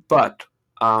 But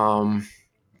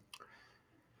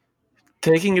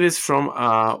taking this from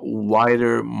a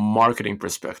wider marketing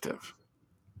perspective,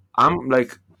 I'm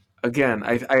like, again,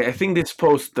 I think this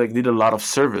post like did a lot of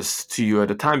service to you at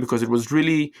the time because it was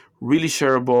really, really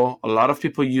shareable. A lot of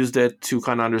people used it to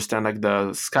kind of understand like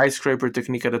the skyscraper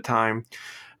technique at the time.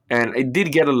 And it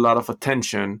did get a lot of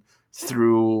attention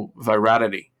through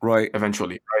virality, right?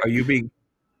 Eventually, right?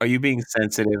 Are you being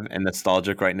sensitive and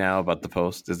nostalgic right now about the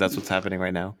post? Is that what's happening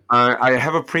right now? I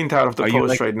have a printout of the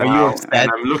post right now. Are you upset?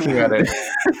 And I'm looking at it.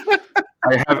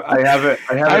 I have it.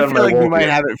 I feel like you might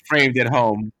have it framed at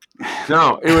home.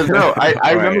 No, it was no.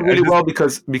 I remember really well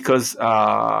because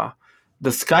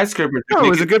the skyscraper. No, it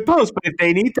was a good post, but if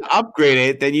they need to upgrade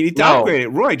it, then you need to upgrade it.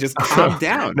 Roy, just calm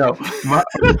down. No,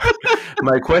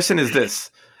 my question is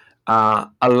this: a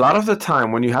lot of the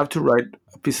time when you have to write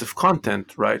a piece of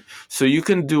content, right? So you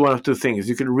can do one of 2 things.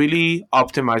 You can really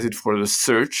optimize it for the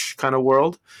search kind of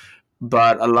world,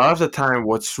 but a lot of the time,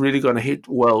 what's really going to hit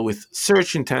well with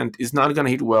search intent is not going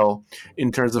to hit well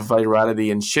in terms of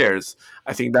virality and shares.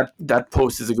 I think that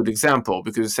post is a good example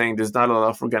because it's saying there's not a lot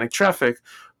of organic traffic,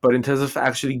 but in terms of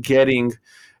actually getting,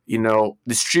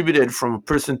 distributed from a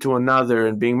person to another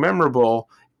and being memorable,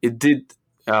 it did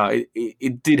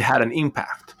had an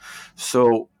impact.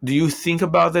 So do you think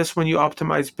about this when you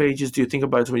optimize pages? Do you think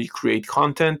about it when you create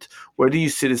content? Where do you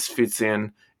see this fits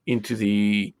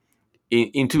into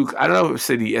I don't know,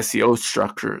 say the SEO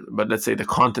structure, but let's say the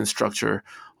content structure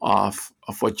of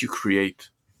what you create?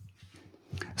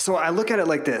 So I look at it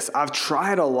like this. I've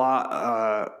tried a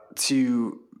lot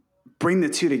to bring the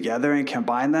 2 together and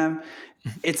combine them.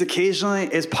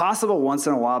 It's possible once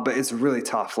in a while, but it's really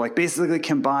tough. Like basically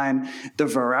combine the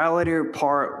virality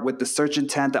part with the search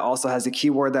intent that also has a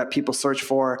keyword that people search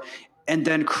for, and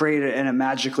then create it and it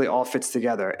magically all fits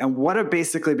together. And what I've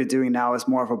basically been doing now is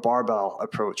more of a barbell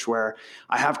approach where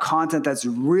I have content that's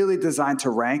really designed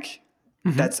to rank,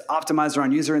 that's optimized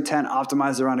around user intent,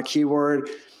 optimized around a keyword,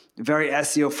 very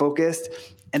SEO focused.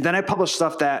 And then I publish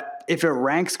stuff that if it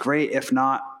ranks, great. If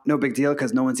not, no big deal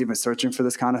because no one's even searching for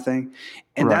this kind of thing.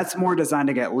 And that's more designed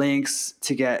to get links,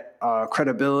 to get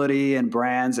credibility and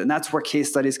brands. And that's where case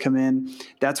studies come in.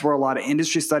 That's where a lot of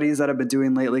industry studies that I've been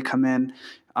doing lately come in.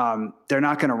 They're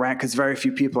not going to rank because very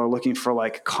few people are looking for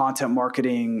like content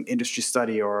marketing industry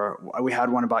study, or we had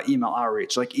one about email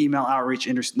outreach, like email outreach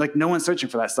industry. Like no one's searching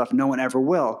for that stuff. No one ever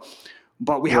will.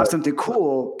 But we have something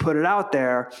cool, put it out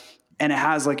there. And it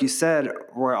has, like you said,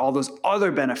 where all those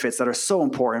other benefits that are so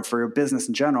important for your business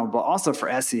in general, but also for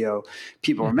SEO,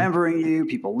 people remembering you,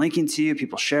 people linking to you,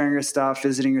 people sharing your stuff,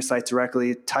 visiting your site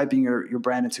directly, typing your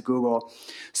brand into Google.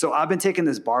 So I've been taking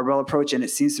this barbell approach, and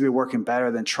it seems to be working better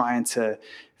than trying to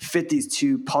fit these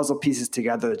two puzzle pieces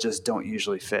together that just don't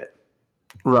usually fit.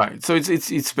 Right. So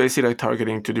it's basically like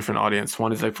targeting two different audience.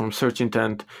 One is like from search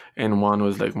intent, and one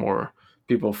was like more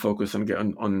people focus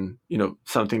on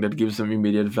something that gives them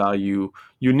immediate value,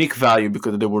 unique value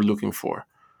because they were looking for.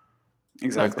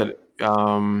 Exactly. Like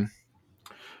that.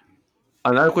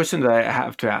 Another question that I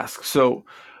have to ask. So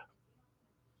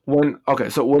when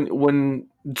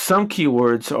some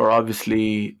keywords are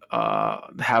obviously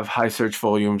have high search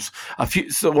volumes,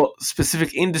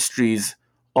 specific industries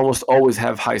almost always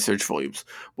have high search volumes.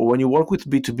 But when you work with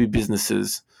B2B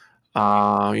businesses,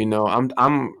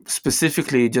 I'm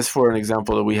specifically, just for an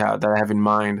example that I have in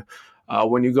mind,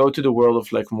 when you go to the world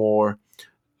of like more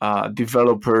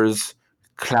developers,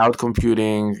 cloud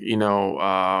computing,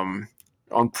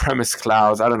 on-premise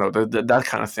clouds, I don't know, that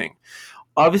kind of thing.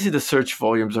 Obviously, the search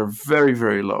volumes are very,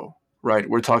 very low, right?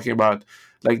 We're talking about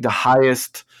like the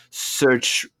highest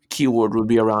search keyword would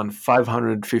be around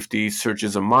 550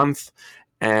 searches a month,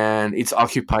 and it's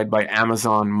occupied by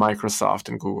Amazon, Microsoft,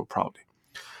 and Google probably.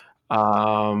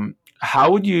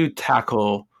 How would you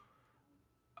tackle,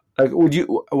 like,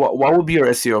 what would be your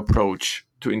SEO approach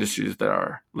to industries that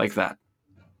are like that?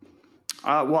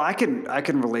 Well, I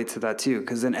can relate to that too,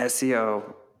 because in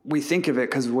SEO, we think of it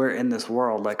because we're in this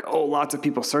world like, oh, lots of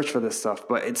people search for this stuff,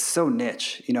 but it's so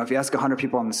niche. If you ask 100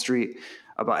 people on the street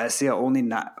about SEO, only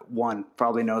not one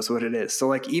probably knows what it is. So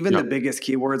like even the biggest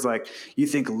keywords, like you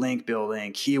think link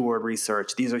building, keyword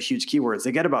research, these are huge keywords.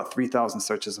 They get about 3,000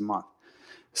 searches a month.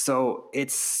 So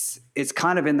it's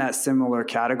kind of in that similar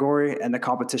category, and the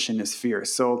competition is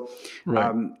fierce. So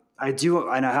I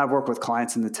have worked with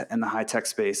clients in the high tech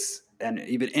space, and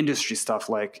even industry stuff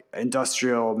like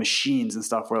industrial machines and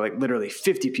stuff where like literally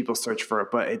 50 people search for it,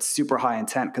 but it's super high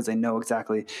intent because they know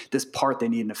exactly this part they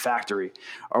need in a factory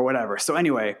or whatever. So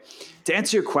anyway, to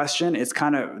answer your question, it's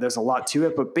kind of, there's a lot to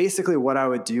it, but basically what I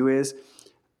would do is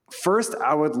first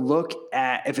I would look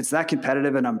at, if it's that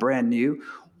competitive and I'm brand new,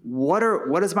 what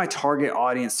is my target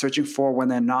audience searching for when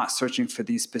they're not searching for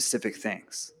these specific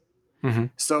things? Mm-hmm.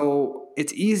 So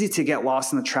it's easy to get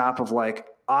lost in the trap of like,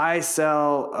 I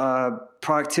sell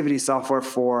productivity software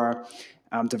for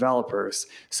developers.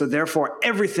 So therefore,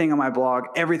 everything on my blog,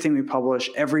 everything we publish,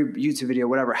 every YouTube video,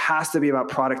 whatever, has to be about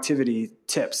productivity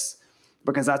tips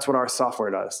because that's what our software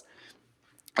does.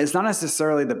 It's not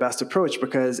necessarily the best approach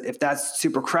because if that's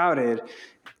super crowded,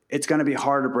 it's going to be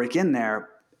hard to break in there.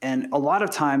 And a lot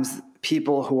of times,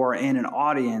 people who are in an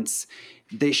audience,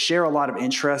 they share a lot of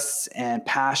interests and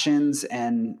passions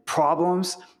and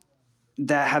problems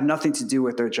that have nothing to do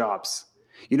with their jobs.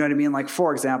 You know what I mean? Like,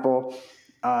 for example,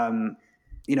 the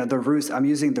Roost, I'm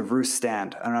using the Roost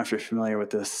stand. I don't know if you're familiar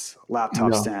with this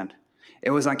laptop stand.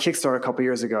 It was on Kickstarter a couple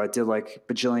years ago. It did like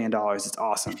 $1 bajillion. It's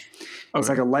awesome. Okay. It's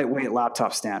like a lightweight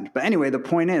laptop stand. But anyway, the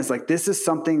point is like, this is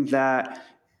something that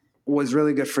was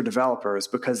really good for developers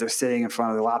because they're sitting in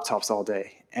front of their laptops all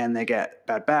day and they get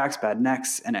bad backs, bad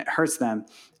necks, and it hurts them.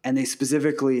 And they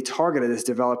specifically targeted this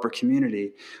developer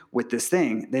community with this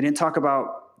thing. They didn't talk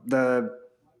about the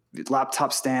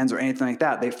laptop stands or anything like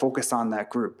that. They focused on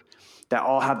that group that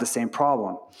all have the same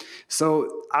problem.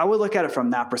 So I would look at it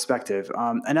from that perspective.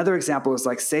 Another example is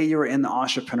like, say you were in the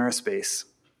entrepreneur space.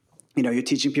 You're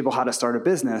teaching people how to start a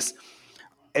business.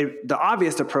 The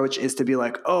obvious approach is to be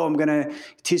like, oh, I'm going to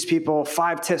teach people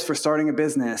 5 tips for starting a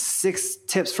business, 6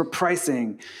 tips for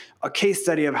pricing, a case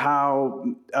study of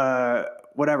how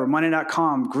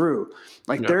money.com grew.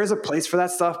 There is a place for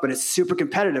that stuff, but it's super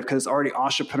competitive because it's already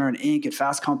Entrepreneur and Inc. and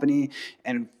Fast Company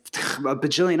and a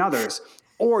bajillion others.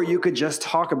 Or you could just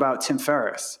talk about Tim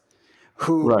Ferriss,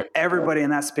 who everybody in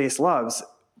that space loves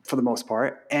for the most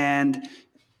part. And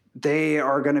they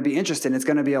are going to be interested. It's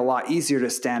going to be a lot easier to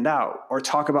stand out or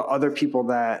talk about other people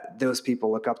that those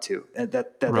people look up to,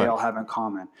 that they all have in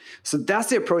common. So that's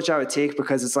the approach I would take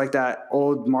because it's like that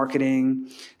old marketing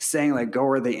saying like, go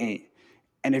where they ain't.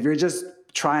 And if you're just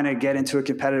trying to get into a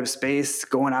competitive space,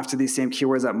 going after these same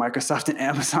keywords that Microsoft and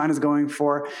Amazon is going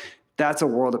for, that's a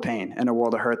world of pain and a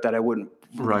world of hurt that I wouldn't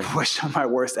wish on my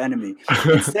worst enemy.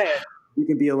 Instead, you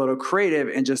can be a little creative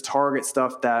and just target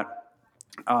stuff that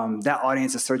that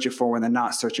audience is searching for when they're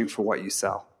not searching for what you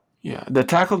sell. Yeah, the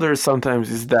tackle there sometimes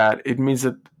is that it means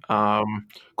that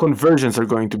conversions are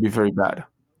going to be very bad.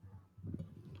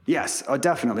 Yes, oh,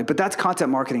 definitely. But that's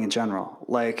content marketing in general.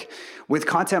 Like with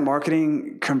content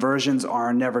marketing, conversions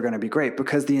are never going to be great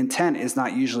because the intent is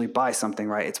not usually buy something,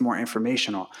 right? It's more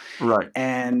informational. Right.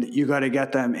 And you got to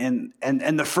get them in.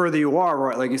 And the further you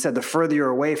are, like you said, the further you're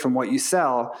away from what you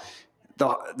sell,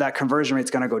 that conversion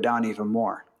rate's going to go down even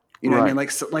more. You know what I mean?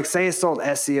 Like say I sold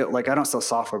SEO, like I don't sell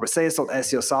software, but say I sold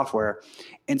SEO software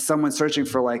and someone's searching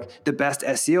for like the best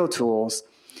SEO tools.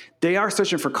 They are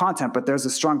searching for content, but there's a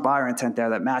strong buyer intent there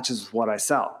that matches with what I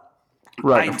sell.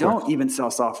 Right. I don't even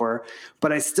sell software,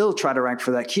 but I still try to rank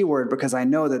for that keyword because I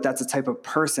know that that's the type of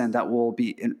person that will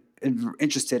be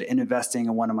interested in investing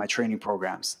in one of my training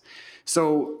programs.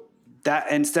 So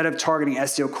that instead of targeting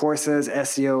SEO courses,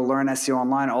 SEO, learn SEO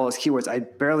online, all those keywords, I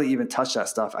barely even touch that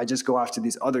stuff. I just go after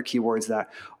these other keywords that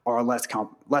are less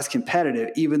competitive,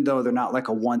 even though they're not like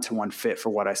a one-to-one fit for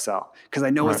what I sell. Because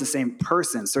I know it's the same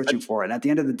person searching for it. And at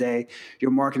the end of the day, you're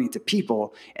marketing to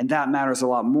people, and that matters a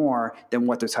lot more than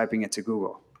what they're typing into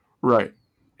Google. Right.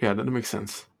 Yeah, that makes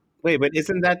sense. Wait, but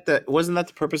wasn't that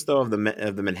the purpose though of the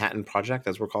Manhattan Project,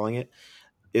 as we're calling it?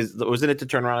 Wasn't it to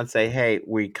turn around and say, hey,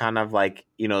 we kind of like,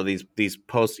 these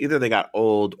posts, either they got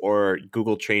old or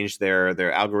Google changed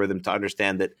their algorithm to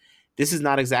understand that this is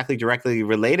not exactly directly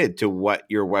related to what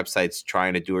your website's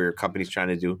trying to do or your company's trying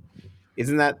to do.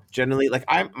 Isn't that generally like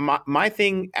my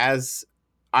thing as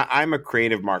I'm a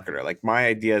creative marketer. Like my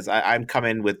idea is I'm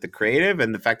coming with the creative,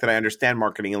 and the fact that I understand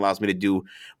marketing allows me to do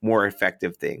more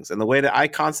effective things. And the way that I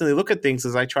constantly look at things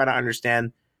is I try to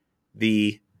understand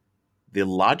the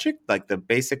logic, like the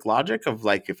basic logic of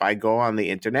like, if I go on the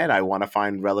internet, I want to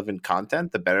find relevant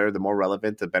content, the more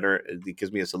relevant, the better it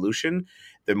gives me a solution,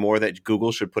 the more that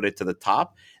Google should put it to the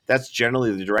top. That's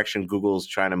generally the direction Google's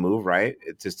trying to move, right?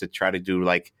 It's just to try to do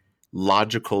like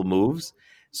logical moves.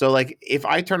 So like if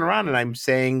I turn around and I'm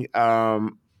saying, I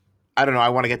don't know, I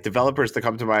want to get developers to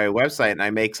come to my website and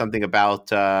I make something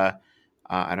about, I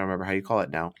don't remember how you call it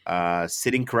now,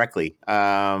 sitting correctly.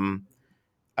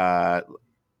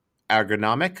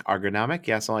 Ergonomic,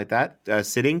 yeah, something like that,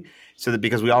 sitting, so that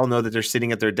because we all know that they're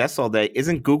sitting at their desks all day.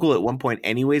 Isn't Google at one point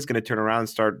anyways going to turn around and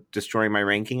start destroying my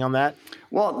ranking on that?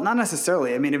 Well, not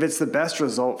necessarily. I mean, if it's the best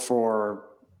result for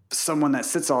someone that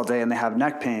sits all day and they have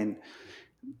neck pain,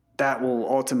 that will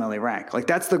ultimately rank. Like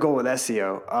that's the goal with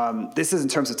SEO. This is in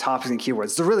terms of topics and keywords.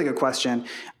 It's a really good question.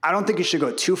 I don't think you should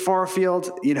go too far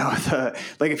afield.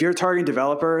 Like if you're targeting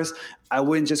developers, I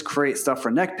wouldn't just create stuff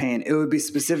for neck pain. It would be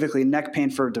specifically neck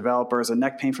pain for developers or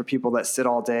neck pain for people that sit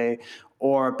all day,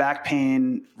 or back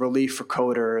pain relief for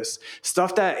coders,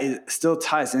 stuff that still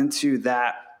ties into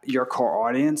that, your core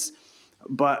audience.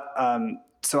 But,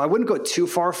 so I wouldn't go too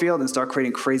far afield and start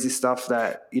creating crazy stuff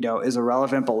that, is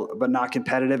irrelevant, but not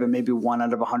competitive. And maybe 1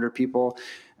 out of 100 people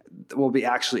will be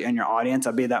actually in your audience.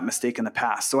 I made that mistake in the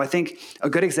past. So I think a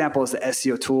good example is the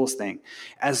SEO tools thing.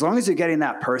 As long as you're getting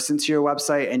that person to your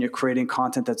website and you're creating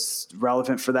content that's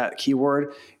relevant for that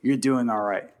keyword, you're doing all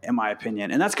right, in my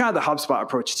opinion. And that's kind of the HubSpot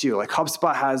approach too. Like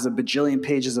HubSpot has a bajillion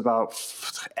pages about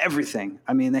everything.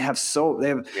 I mean,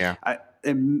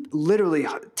 literally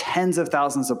tens of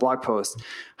thousands of blog posts.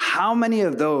 How many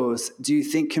of those do you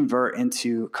think convert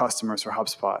into customers for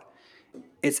HubSpot?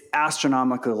 It's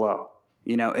astronomically low.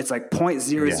 It's like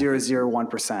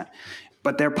 0.0001%.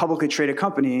 But they're a publicly traded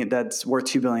company that's worth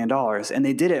 $2 billion. And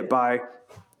they did it by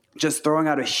just throwing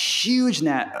out a huge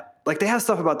net. Like they have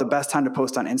stuff about the best time to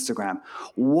post on Instagram.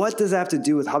 What does that have to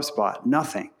do with HubSpot?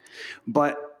 Nothing.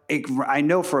 But I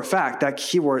know for a fact that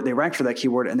keyword, they rank for that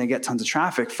keyword and they get tons of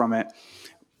traffic from it.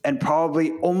 And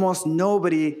probably almost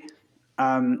nobody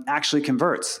actually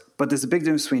converts. But there's a big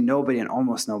difference between nobody and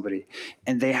almost nobody.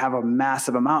 And they have a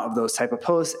massive amount of those type of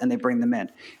posts and they bring them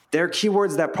in. Their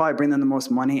keywords that probably bring them the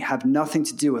most money have nothing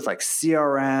to do with like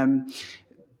CRM,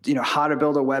 how to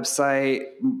build a website,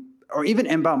 or even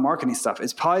inbound marketing stuff.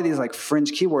 It's probably these like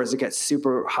fringe keywords that get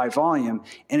super high volume.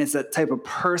 And it's that type of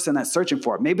person that's searching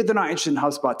for it. Maybe they're not interested in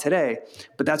HubSpot today,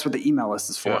 but that's what the email list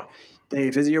is for. Yeah. They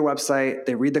visit your website,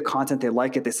 they read the content, they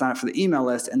like it, they sign up for the email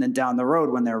list. And then down the road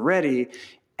when they're ready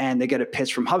and they get a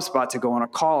pitch from HubSpot to go on a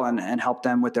call and help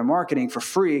them with their marketing for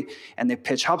free, and they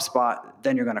pitch HubSpot,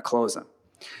 then you're going to close them.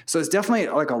 So it's definitely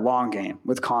like a long game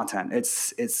with content.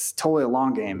 It's totally a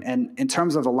long game. And in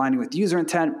terms of aligning with user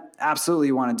intent, absolutely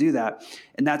you want to do that.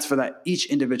 And that's for that each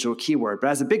individual keyword.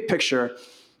 But as a big picture,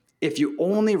 if you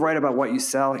only write about what you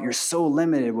sell, you're so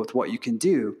limited with what you can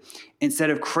do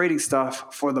instead of creating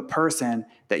stuff for the person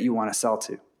that you want to sell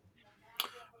to.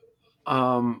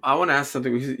 I want to ask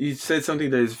something. You said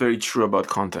something that is very true about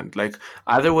content. Like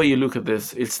either way you look at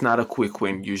this, it's not a quick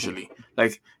win usually.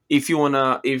 Like if you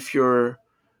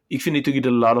need to get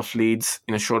a lot of leads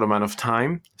in a short amount of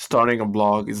time, starting a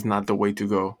blog is not the way to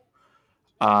go.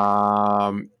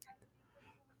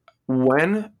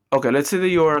 When okay, let's say that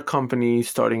you're a company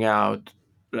starting out,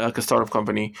 like a startup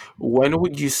company. When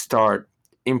would you start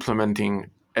implementing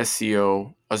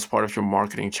SEO as part of your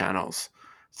marketing channels?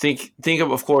 Think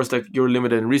of course, like you're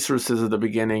limited in resources at the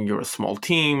beginning. You're a small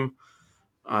team.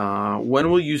 When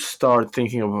will you start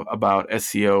thinking about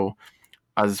SEO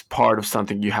as part of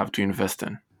something you have to invest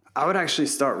in? I would actually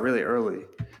start really early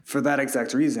for that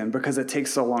exact reason, because it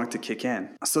takes so long to kick in.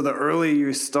 So the earlier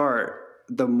you start,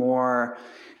 the more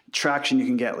traction you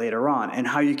can get later on. And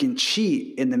how you can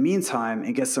cheat in the meantime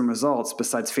and get some results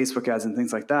besides Facebook ads and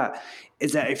things like that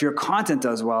is that if your content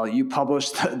does well, you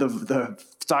publish the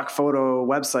stock photo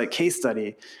website case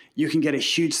study, you can get a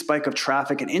huge spike of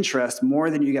traffic and interest, more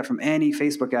than you get from any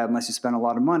Facebook ad unless you spend a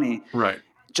lot of money. Right.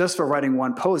 Just for writing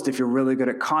one post, if you're really good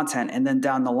at content, and then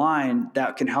down the line,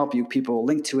 that can help you. People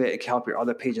link to it. It can help your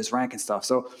other pages rank and stuff.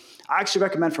 So I actually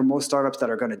recommend for most startups that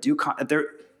are going to do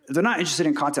they're not interested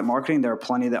in content marketing. There are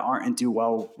plenty that aren't and do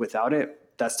well without it.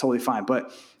 That's totally fine.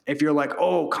 But if you're like,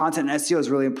 oh, content and SEO is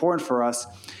really important for us,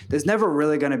 there's never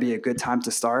really going to be a good time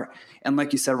to start. And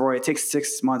like you said, Roy, it takes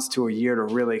 6 months to a year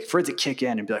for it to kick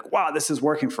in and be like, wow, this is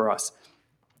working for us.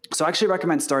 So I actually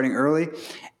recommend starting early.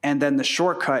 And then the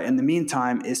shortcut in the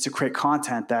meantime is to create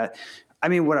content that,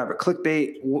 whatever,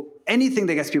 clickbait, anything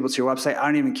that gets people to your website, I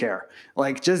don't even care.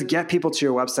 Like, just get people to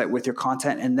your website with your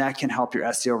content, and that can help your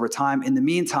SEO over time. In the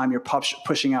meantime, you're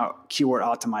pushing out keyword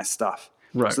optimized stuff.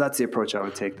 Right. So that's the approach I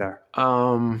would take there.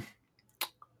 I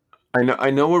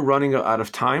know we're running out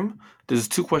of time. There's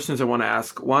 2 questions I want to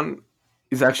ask. One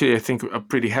is actually, I think, a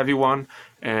pretty heavy one,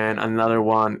 and another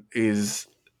one is,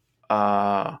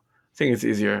 I think it's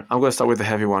easier. I'm going to start with the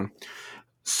heavy one.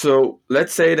 So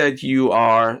let's say that you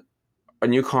are a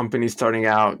new company starting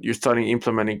out. You're starting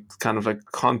implementing kind of like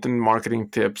content marketing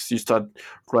tips. You start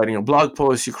writing a blog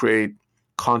post. You create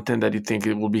content that you think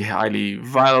it will be highly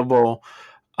valuable.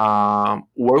 Where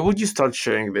would you start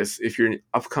sharing this if you're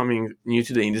upcoming, new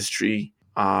to the industry,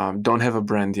 don't have a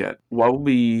brand yet? What would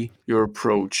be your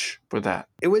approach for that?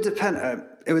 It would depend.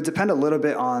 It would depend a little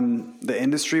bit on the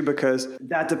industry, because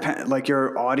that depend, like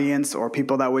your audience or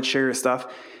people that would share your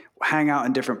stuff hang out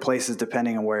in different places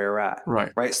depending on where you're at.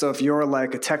 Right. So if you're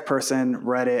like a tech person,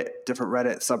 different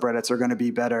Reddit subreddits are going to be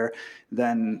better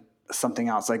than something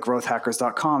else like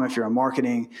growthhackers.com if you're in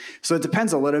marketing. So it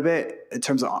depends a little bit in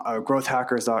terms of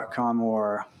growthhackers.com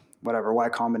or whatever, Y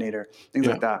Combinator, things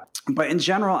like that. But in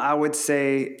general, I would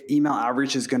say email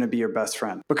outreach is going to be your best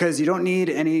friend, because you don't need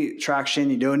any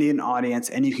traction. You don't need an audience,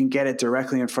 and you can get it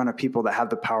directly in front of people that have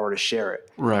the power to share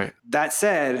it. Right. That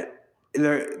said,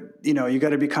 you got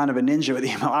to be kind of a ninja with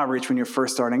email outreach when you're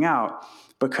first starting out,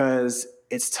 because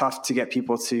it's tough to get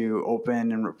people to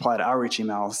open and reply to outreach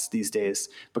emails these days,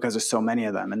 because there's so many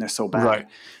of them and they're so bad. Right.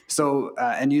 So,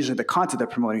 and usually the content they're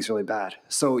promoting is really bad.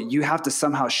 So you have to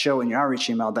somehow show in your outreach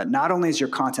email that not only is your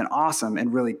content awesome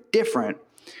and really different,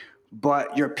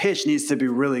 but your pitch needs to be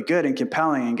really good and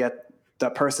compelling, and get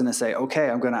that person to say, okay,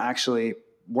 I'm going to actually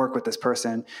work with this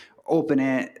person, open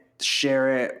it,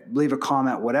 share it, leave a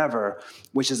comment, whatever,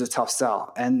 which is a tough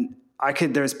sell. And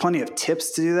there's plenty of tips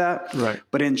to do that. Right.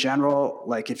 But in general,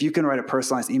 like if you can write a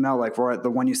personalized email, like Roy, the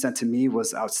one you sent to me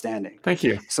was outstanding. Thank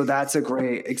you. So that's a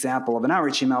great example of an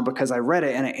outreach email, because I read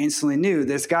it and I instantly knew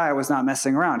this guy was not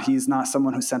messing around. He's not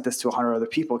someone who sent this to 100 other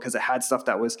people, because it had stuff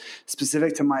that was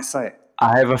specific to my site.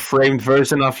 I have a framed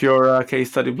version of your case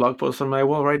study blog post on my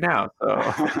wall right now. So.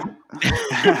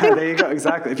 There you go.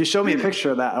 Exactly. If you showed me a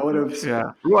picture of that, I would have.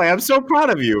 Yeah. Roy, I'm so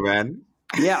proud of you, man.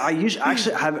 Yeah,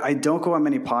 I don't go on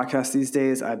many podcasts these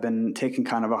days. I've been taking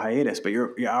kind of a hiatus, but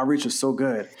your outreach was so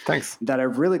good. Thanks. That I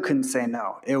really couldn't say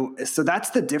no. So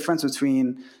that's the difference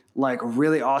between like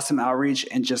really awesome outreach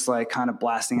and just like kind of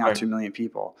blasting out to 1 million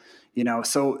people.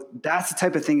 So that's the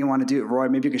type of thing you want to do. Roy,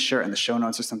 maybe you could share it in the show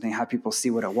notes or something, have people see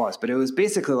what it was. But it was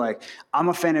basically like, I'm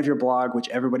a fan of your blog, which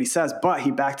everybody says, but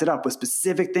he backed it up with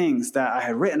specific things that I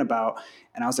had written about.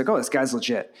 And I was like, oh, this guy's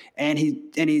legit. And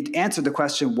he answered the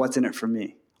question, what's in it for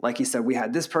me? Like he said, we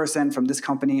had this person from this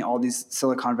company, all these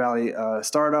Silicon Valley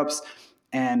startups,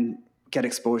 and get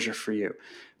exposure for you.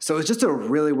 So it's just a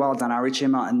really well done outreach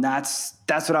email. And that's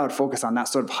what I would focus on, that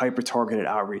sort of hyper targeted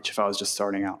outreach if I was just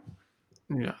starting out.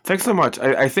 Yeah, thanks so much.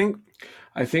 I think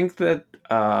that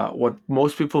what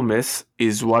most people miss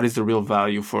is what is the real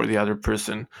value for the other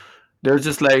person. They're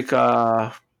just like,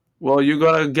 well, you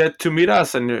gotta get to meet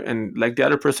us, and like the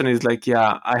other person is like,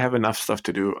 yeah, I have enough stuff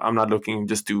to do. I'm not looking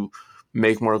just to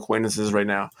make more acquaintances right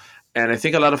now. And I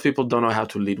think a lot of people don't know how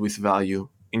to lead with value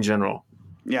in general.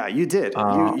 Yeah, you did. Roy,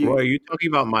 are you talking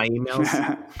about my emails?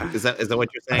 Is that what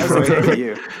you're saying? That's okay,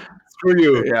 you. Screw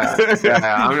you.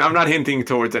 Yeah. I'm not hinting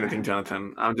towards anything,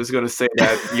 Jonathan. I'm just going to say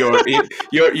that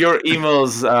your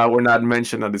emails were not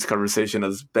mentioned on this conversation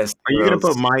as best. Are you going to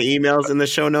put my emails in the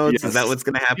show notes? Is that what's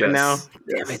going to happen now?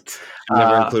 Yes. Damn it! I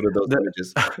never included those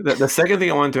images. The second thing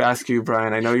I wanted to ask you,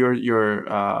 Brian, I know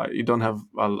you don't have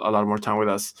a lot more time with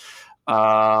us.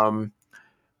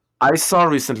 I saw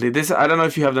recently this. I don't know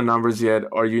if you have the numbers yet,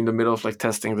 or you're in the middle of like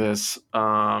testing this. So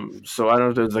I don't know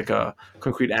if there's like a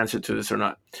concrete answer to this or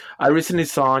not. I recently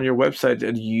saw on your website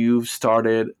that you've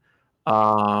started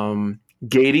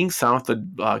gating some of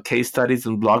the case studies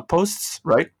and blog posts,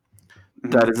 right? Mm-hmm.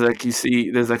 That is like you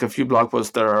see, there's like a few blog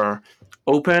posts that are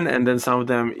open, and then some of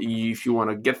them, if you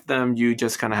want to get them, you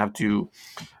just kind of have to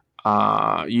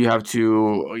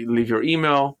leave your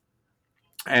email.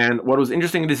 And what was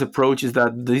interesting in this approach is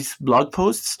that these blog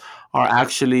posts are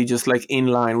actually just like in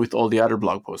line with all the other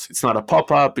blog posts. It's not a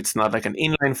pop-up. It's not like an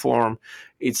inline form.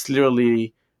 It's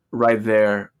literally right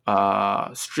there,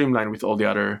 streamlined with all the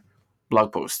other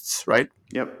blog posts, right?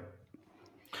 Yep.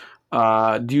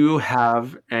 Do you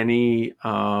have any,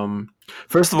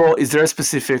 first of all, is there a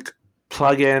specific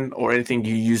plugin or anything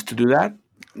you use to do that?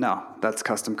 No, that's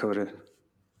custom coded.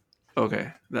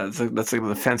 Okay, that's like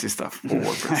the fancy stuff for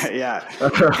WordPress. Yeah,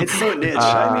 it's so niche.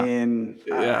 I mean,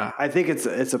 yeah, I think it's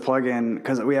a plugin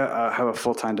because we have a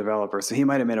full-time developer, so he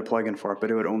might have made a plugin for it,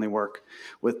 but it would only work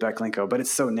with Backlinko. But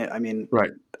it's so niche. I mean,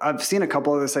 right. I've seen a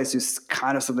couple other sites do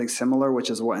kind of something similar, which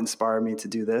is what inspired me to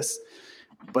do this,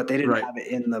 but they didn't have it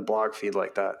in the blog feed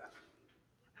like that.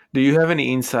 Do you have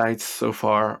any insights so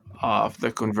far of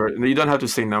the conversion? You don't have to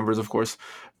say numbers, of course,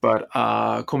 but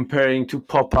comparing to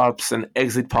pop-ups and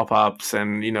exit pop-ups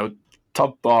and,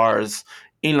 top bars,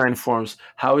 inline forms,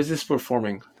 how is this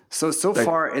performing? So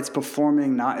far, it's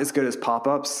performing not as good as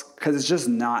pop-ups because it's just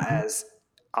not as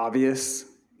obvious.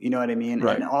 You know what I mean?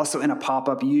 Right. And also in a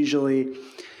pop-up, usually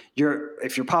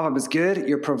if your pop-up is good,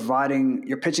 you're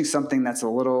pitching something that's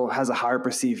has a higher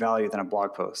perceived value than a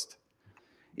blog post.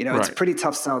 It's a pretty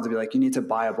tough sell to be like, you need to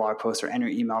buy a blog post or enter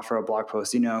email for a blog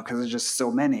post, because there's just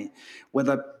so many. With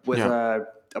a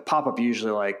pop-up,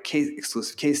 usually like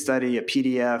exclusive case study, a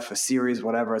PDF, a series,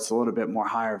 whatever, it's a little bit more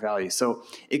higher value. So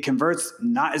it converts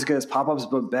not as good as pop-ups,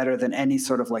 but better than any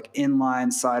sort of like inline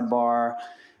sidebar,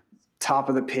 top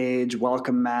of the page,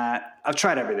 welcome mat. I've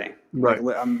tried everything. Right.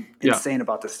 Like, I'm insane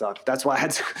about this stuff. That's why I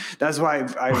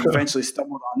eventually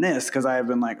stumbled on this, because I have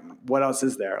been like, what else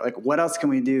is there? Like, what else can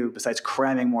we do besides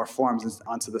cramming more forms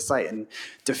onto the site and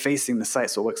defacing the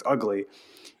site so it looks ugly?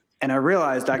 And I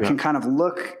realized that can kind of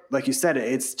look, like you said,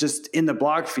 it's just in the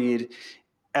blog feed.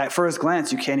 At first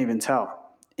glance, you can't even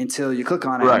tell until you click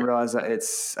on it and realize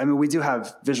that we do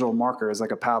have visual markers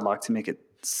like a padlock to make it,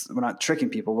 we're not tricking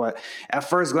people, but at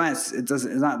first glance, it's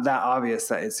not that obvious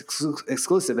that it's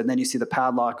exclusive. And then you see the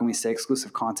padlock and we say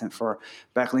exclusive content for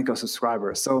Backlinko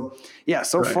subscribers. So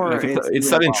far it's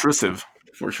not intrusive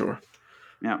for sure.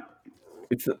 Yeah.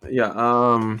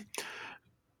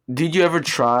 Did you ever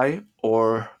try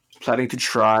or planning to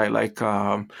try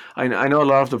I know a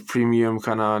lot of the premium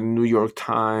kind of New York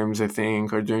Times, I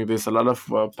think, are doing this. A lot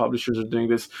of publishers are doing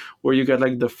this, where you get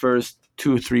like the first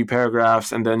 2-3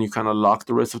 paragraphs and then you kind of lock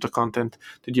the rest of the content.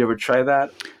 Did you ever try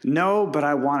that? No, but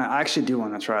I actually do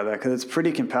want to try that because it's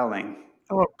pretty compelling.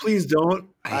 Oh, please don't.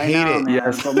 I hate it. Man.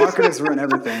 Yes. But marketers ruin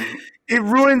everything. It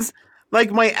ruins,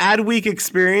 like, my Adweek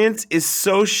experience is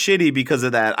so shitty because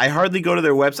of that. I hardly go to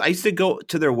their website. I used to go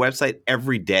to their website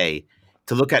every day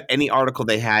to look at any article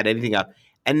they had, anything up.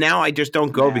 And now I just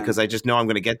don't go because I just know I'm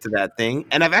going to get to that thing.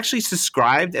 And I've actually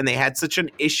subscribed, and they had such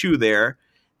an issue there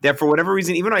that for whatever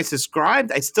reason, even though I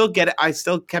subscribed, I still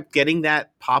kept getting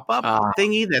that pop-up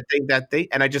thingy, that thing.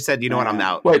 And I just said, you know what, I'm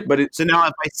out. Wait, so now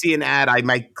if I see an ad, I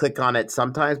might click on it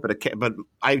sometimes, but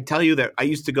I tell you that I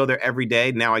used to go there every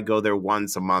day. Now I go there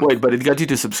once a month. Wait, but it got you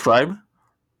to subscribe?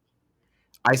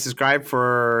 I subscribed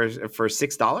for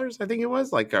 $6, I think it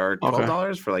was, or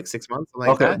 $12 for like 6 months, something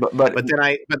like that. But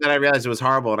then I realized it was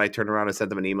horrible, and I turned around and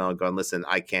sent them an email and going, "Listen,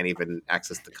 I can't even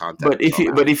access the content."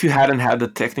 But if you hadn't had the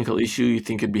technical issue, you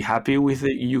think you'd be happy with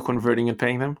you converting and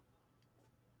paying them?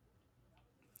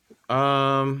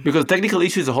 Because technical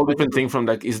issue is a whole different thing from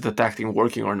is the tacting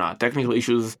working or not. Technical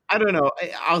issues, I don't know.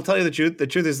 I'll tell you the truth. The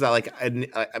truth is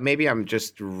that maybe I'm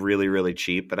just really, really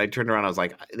cheap. But I turned around, I was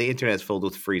like, the internet is filled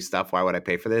with free stuff. Why would I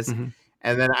pay for this? Mm-hmm.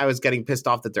 And then I was getting pissed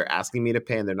off that they're asking me to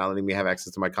pay and they're not letting me have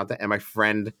access to my content. And my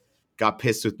friend got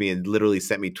pissed with me and literally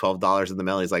sent me $12 in the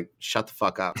mail. He's like, "Shut the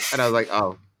fuck up." And I was like,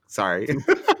 "Oh, sorry."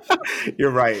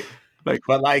 You're right. But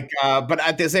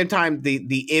at the same time,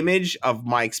 the image of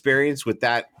my experience with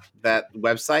that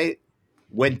website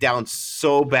went down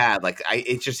so bad.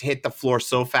 It just hit the floor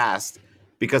so fast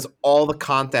because all the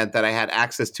content that I had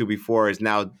access to before is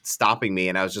now stopping me.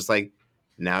 And I was just like,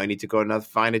 now I need to go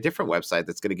find a different website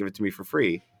that's going to give it to me for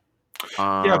free.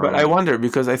 Yeah, but I wonder,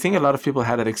 because I think a lot of people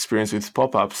had that experience with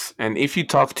pop-ups. And if you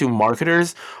talk to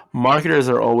marketers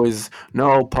are always,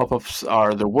 no, pop-ups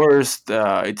are the worst.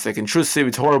 It's like intrusive,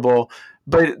 it's horrible.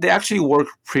 But they actually work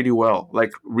pretty well,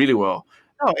 like really well.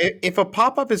 No, if a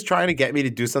pop-up is trying to get me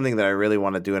to do something that I really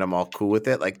want to do and I'm all cool with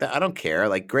it, like that, I don't care.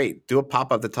 Like, great, do a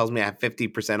pop-up that tells me I have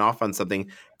 50% off on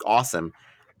something. Awesome.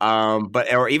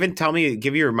 Or even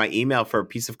give you my email for a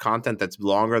piece of content that's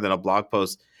longer than a blog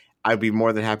post. I'd be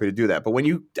more than happy to do that. But when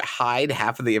you hide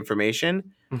half of the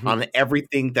information on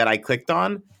everything that I clicked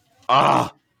on,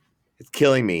 it's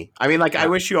killing me. I mean, like, I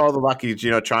wish you all the luck,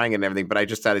 trying it and everything, but I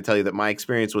just had to tell you that my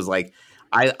experience was like,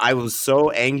 I was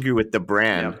so angry with the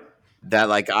brand that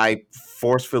like I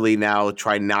forcefully now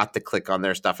try not to click on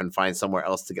their stuff and find somewhere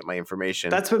else to get my information.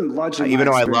 That's been largely my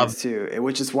experience too,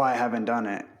 which is why I haven't done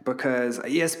it, because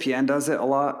ESPN does it a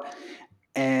lot.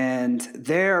 And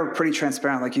they're pretty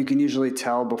transparent. Like, you can usually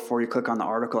tell before you click on the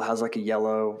article, it has like a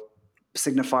yellow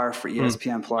signifier for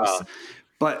ESPN Plus.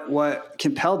 But what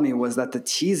compelled me was that the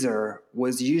teaser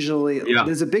was usually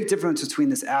there's a big difference between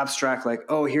this abstract, like,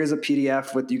 oh, here's a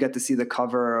PDF with, you get to see the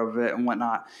cover of it and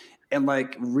whatnot, and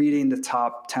like reading the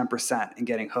top 10% and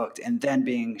getting hooked and then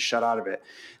being shut out of it.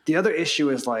 The other issue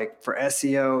is, like, for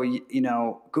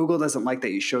SEO, Google doesn't like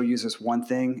that you show users one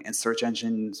thing and search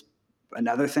engines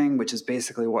another thing, which is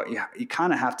basically what you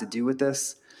kind of have to do with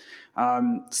this.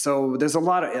 So there's a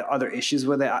lot of other issues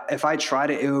with it. If I tried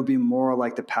it, it would be more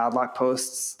like the padlock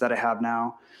posts that I have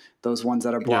now, those ones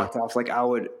that are blocked off. Like, I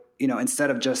would,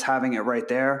 instead of just having it right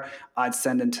there, I'd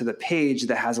send them to the page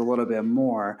that has a little bit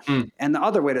more. And the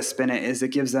other way to spin it is it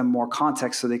gives them more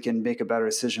context so they can make a better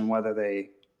decision whether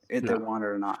they want it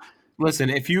or not. Listen,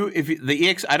 if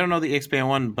I don't know the EXPAN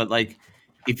one, but like,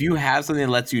 if you have something that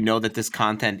lets you know that this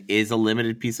content is a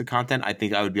limited piece of content, I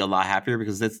think I would be a lot happier,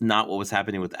 because that's not what was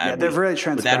happening with Adweek. Yeah, they're very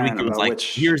transparent. With Adweek, it was like,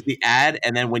 here's the ad,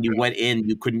 and then when you went in,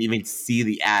 you couldn't even see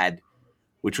the ad,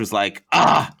 which was like,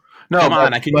 come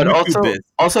on, I can YouTube this.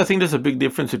 Also, I think there's a big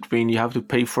difference between you have to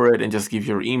pay for it and just give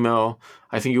your email.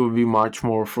 I think it would be much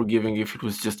more forgiving if it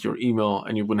was just your email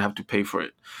and you wouldn't have to pay for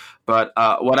it. But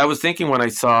what I was thinking when I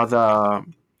saw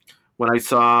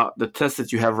the test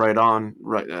that you have right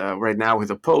now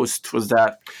with a post was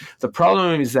that the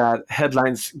problem is that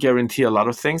headlines guarantee a lot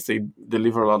of things. They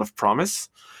deliver a lot of promise.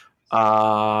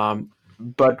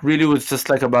 But really it was just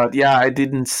like about, I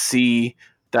didn't see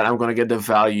that I'm going to get the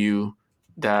value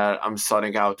that I'm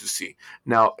starting out to see.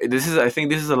 Now, I think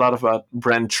this is a lot about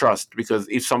brand trust, because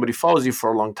if somebody follows you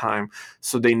for a long time,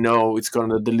 so they know it's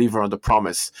going to deliver on the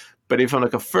promise. But if I'm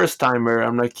like a first timer,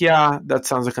 I'm like, that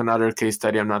sounds like another case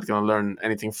study I'm not going to learn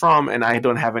anything from. And I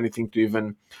don't have anything to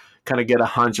even kind of get a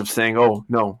hunch of saying, oh,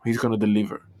 no, he's going to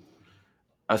deliver.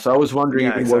 So I was wondering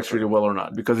if it works really well or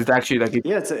not, because it's actually like...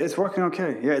 it's working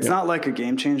okay. Yeah, it's not like a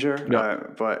game changer,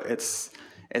 but it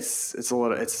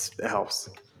helps.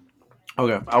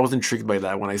 Okay, I was intrigued by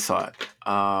that when I saw it,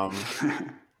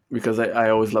 because I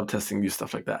always love testing new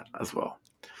stuff like that as well.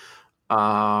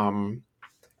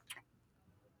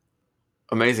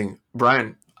 Amazing.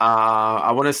 Brian,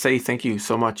 I want to say thank you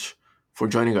so much for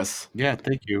joining us. Yeah,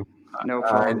 thank you. No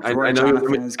problem. I know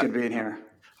Jonathan, it's good being here.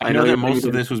 I know that most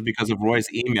of this was because of Roy's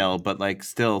email, but like,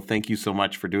 still, thank you so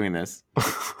much for doing this.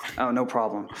 Oh, no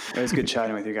problem. It was good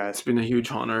chatting with you guys. It's been a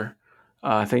huge honor.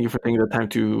 Thank you for taking the time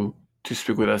to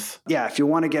speak with us. Yeah, if you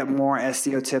want to get more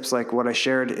SEO tips like what I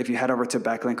shared, if you head over to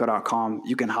backlinko.com,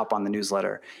 you can hop on the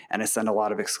newsletter, and I send a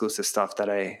lot of exclusive stuff that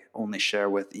I only share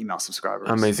with email subscribers.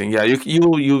 Amazing. Yeah,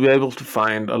 you'll be able to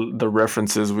find the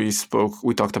references we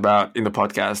talked about in the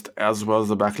podcast, as well as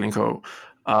the Backlinko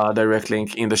direct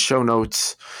link in the show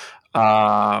notes.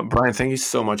 Brian, thank you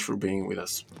so much for being with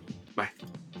us. Bye.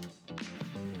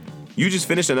 You just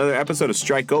finished another episode of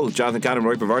Strike Gold with Jonathan Kahn and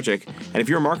Roy Pavarchik. And if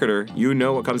you're a marketer, you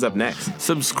know what comes up next.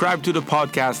 Subscribe to the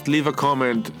podcast, leave a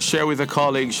comment, share with a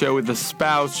colleague, share with a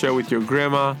spouse, share with your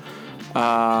grandma.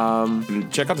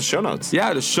 And check out the show notes.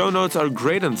 Yeah, the show notes are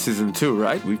great on season 2,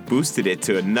 right? We've boosted it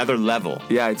to another level.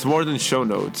 Yeah, it's more than show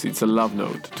notes. It's a love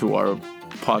note to our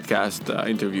podcast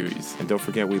interviewees. And don't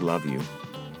forget, we love you.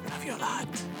 Love you a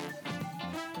lot.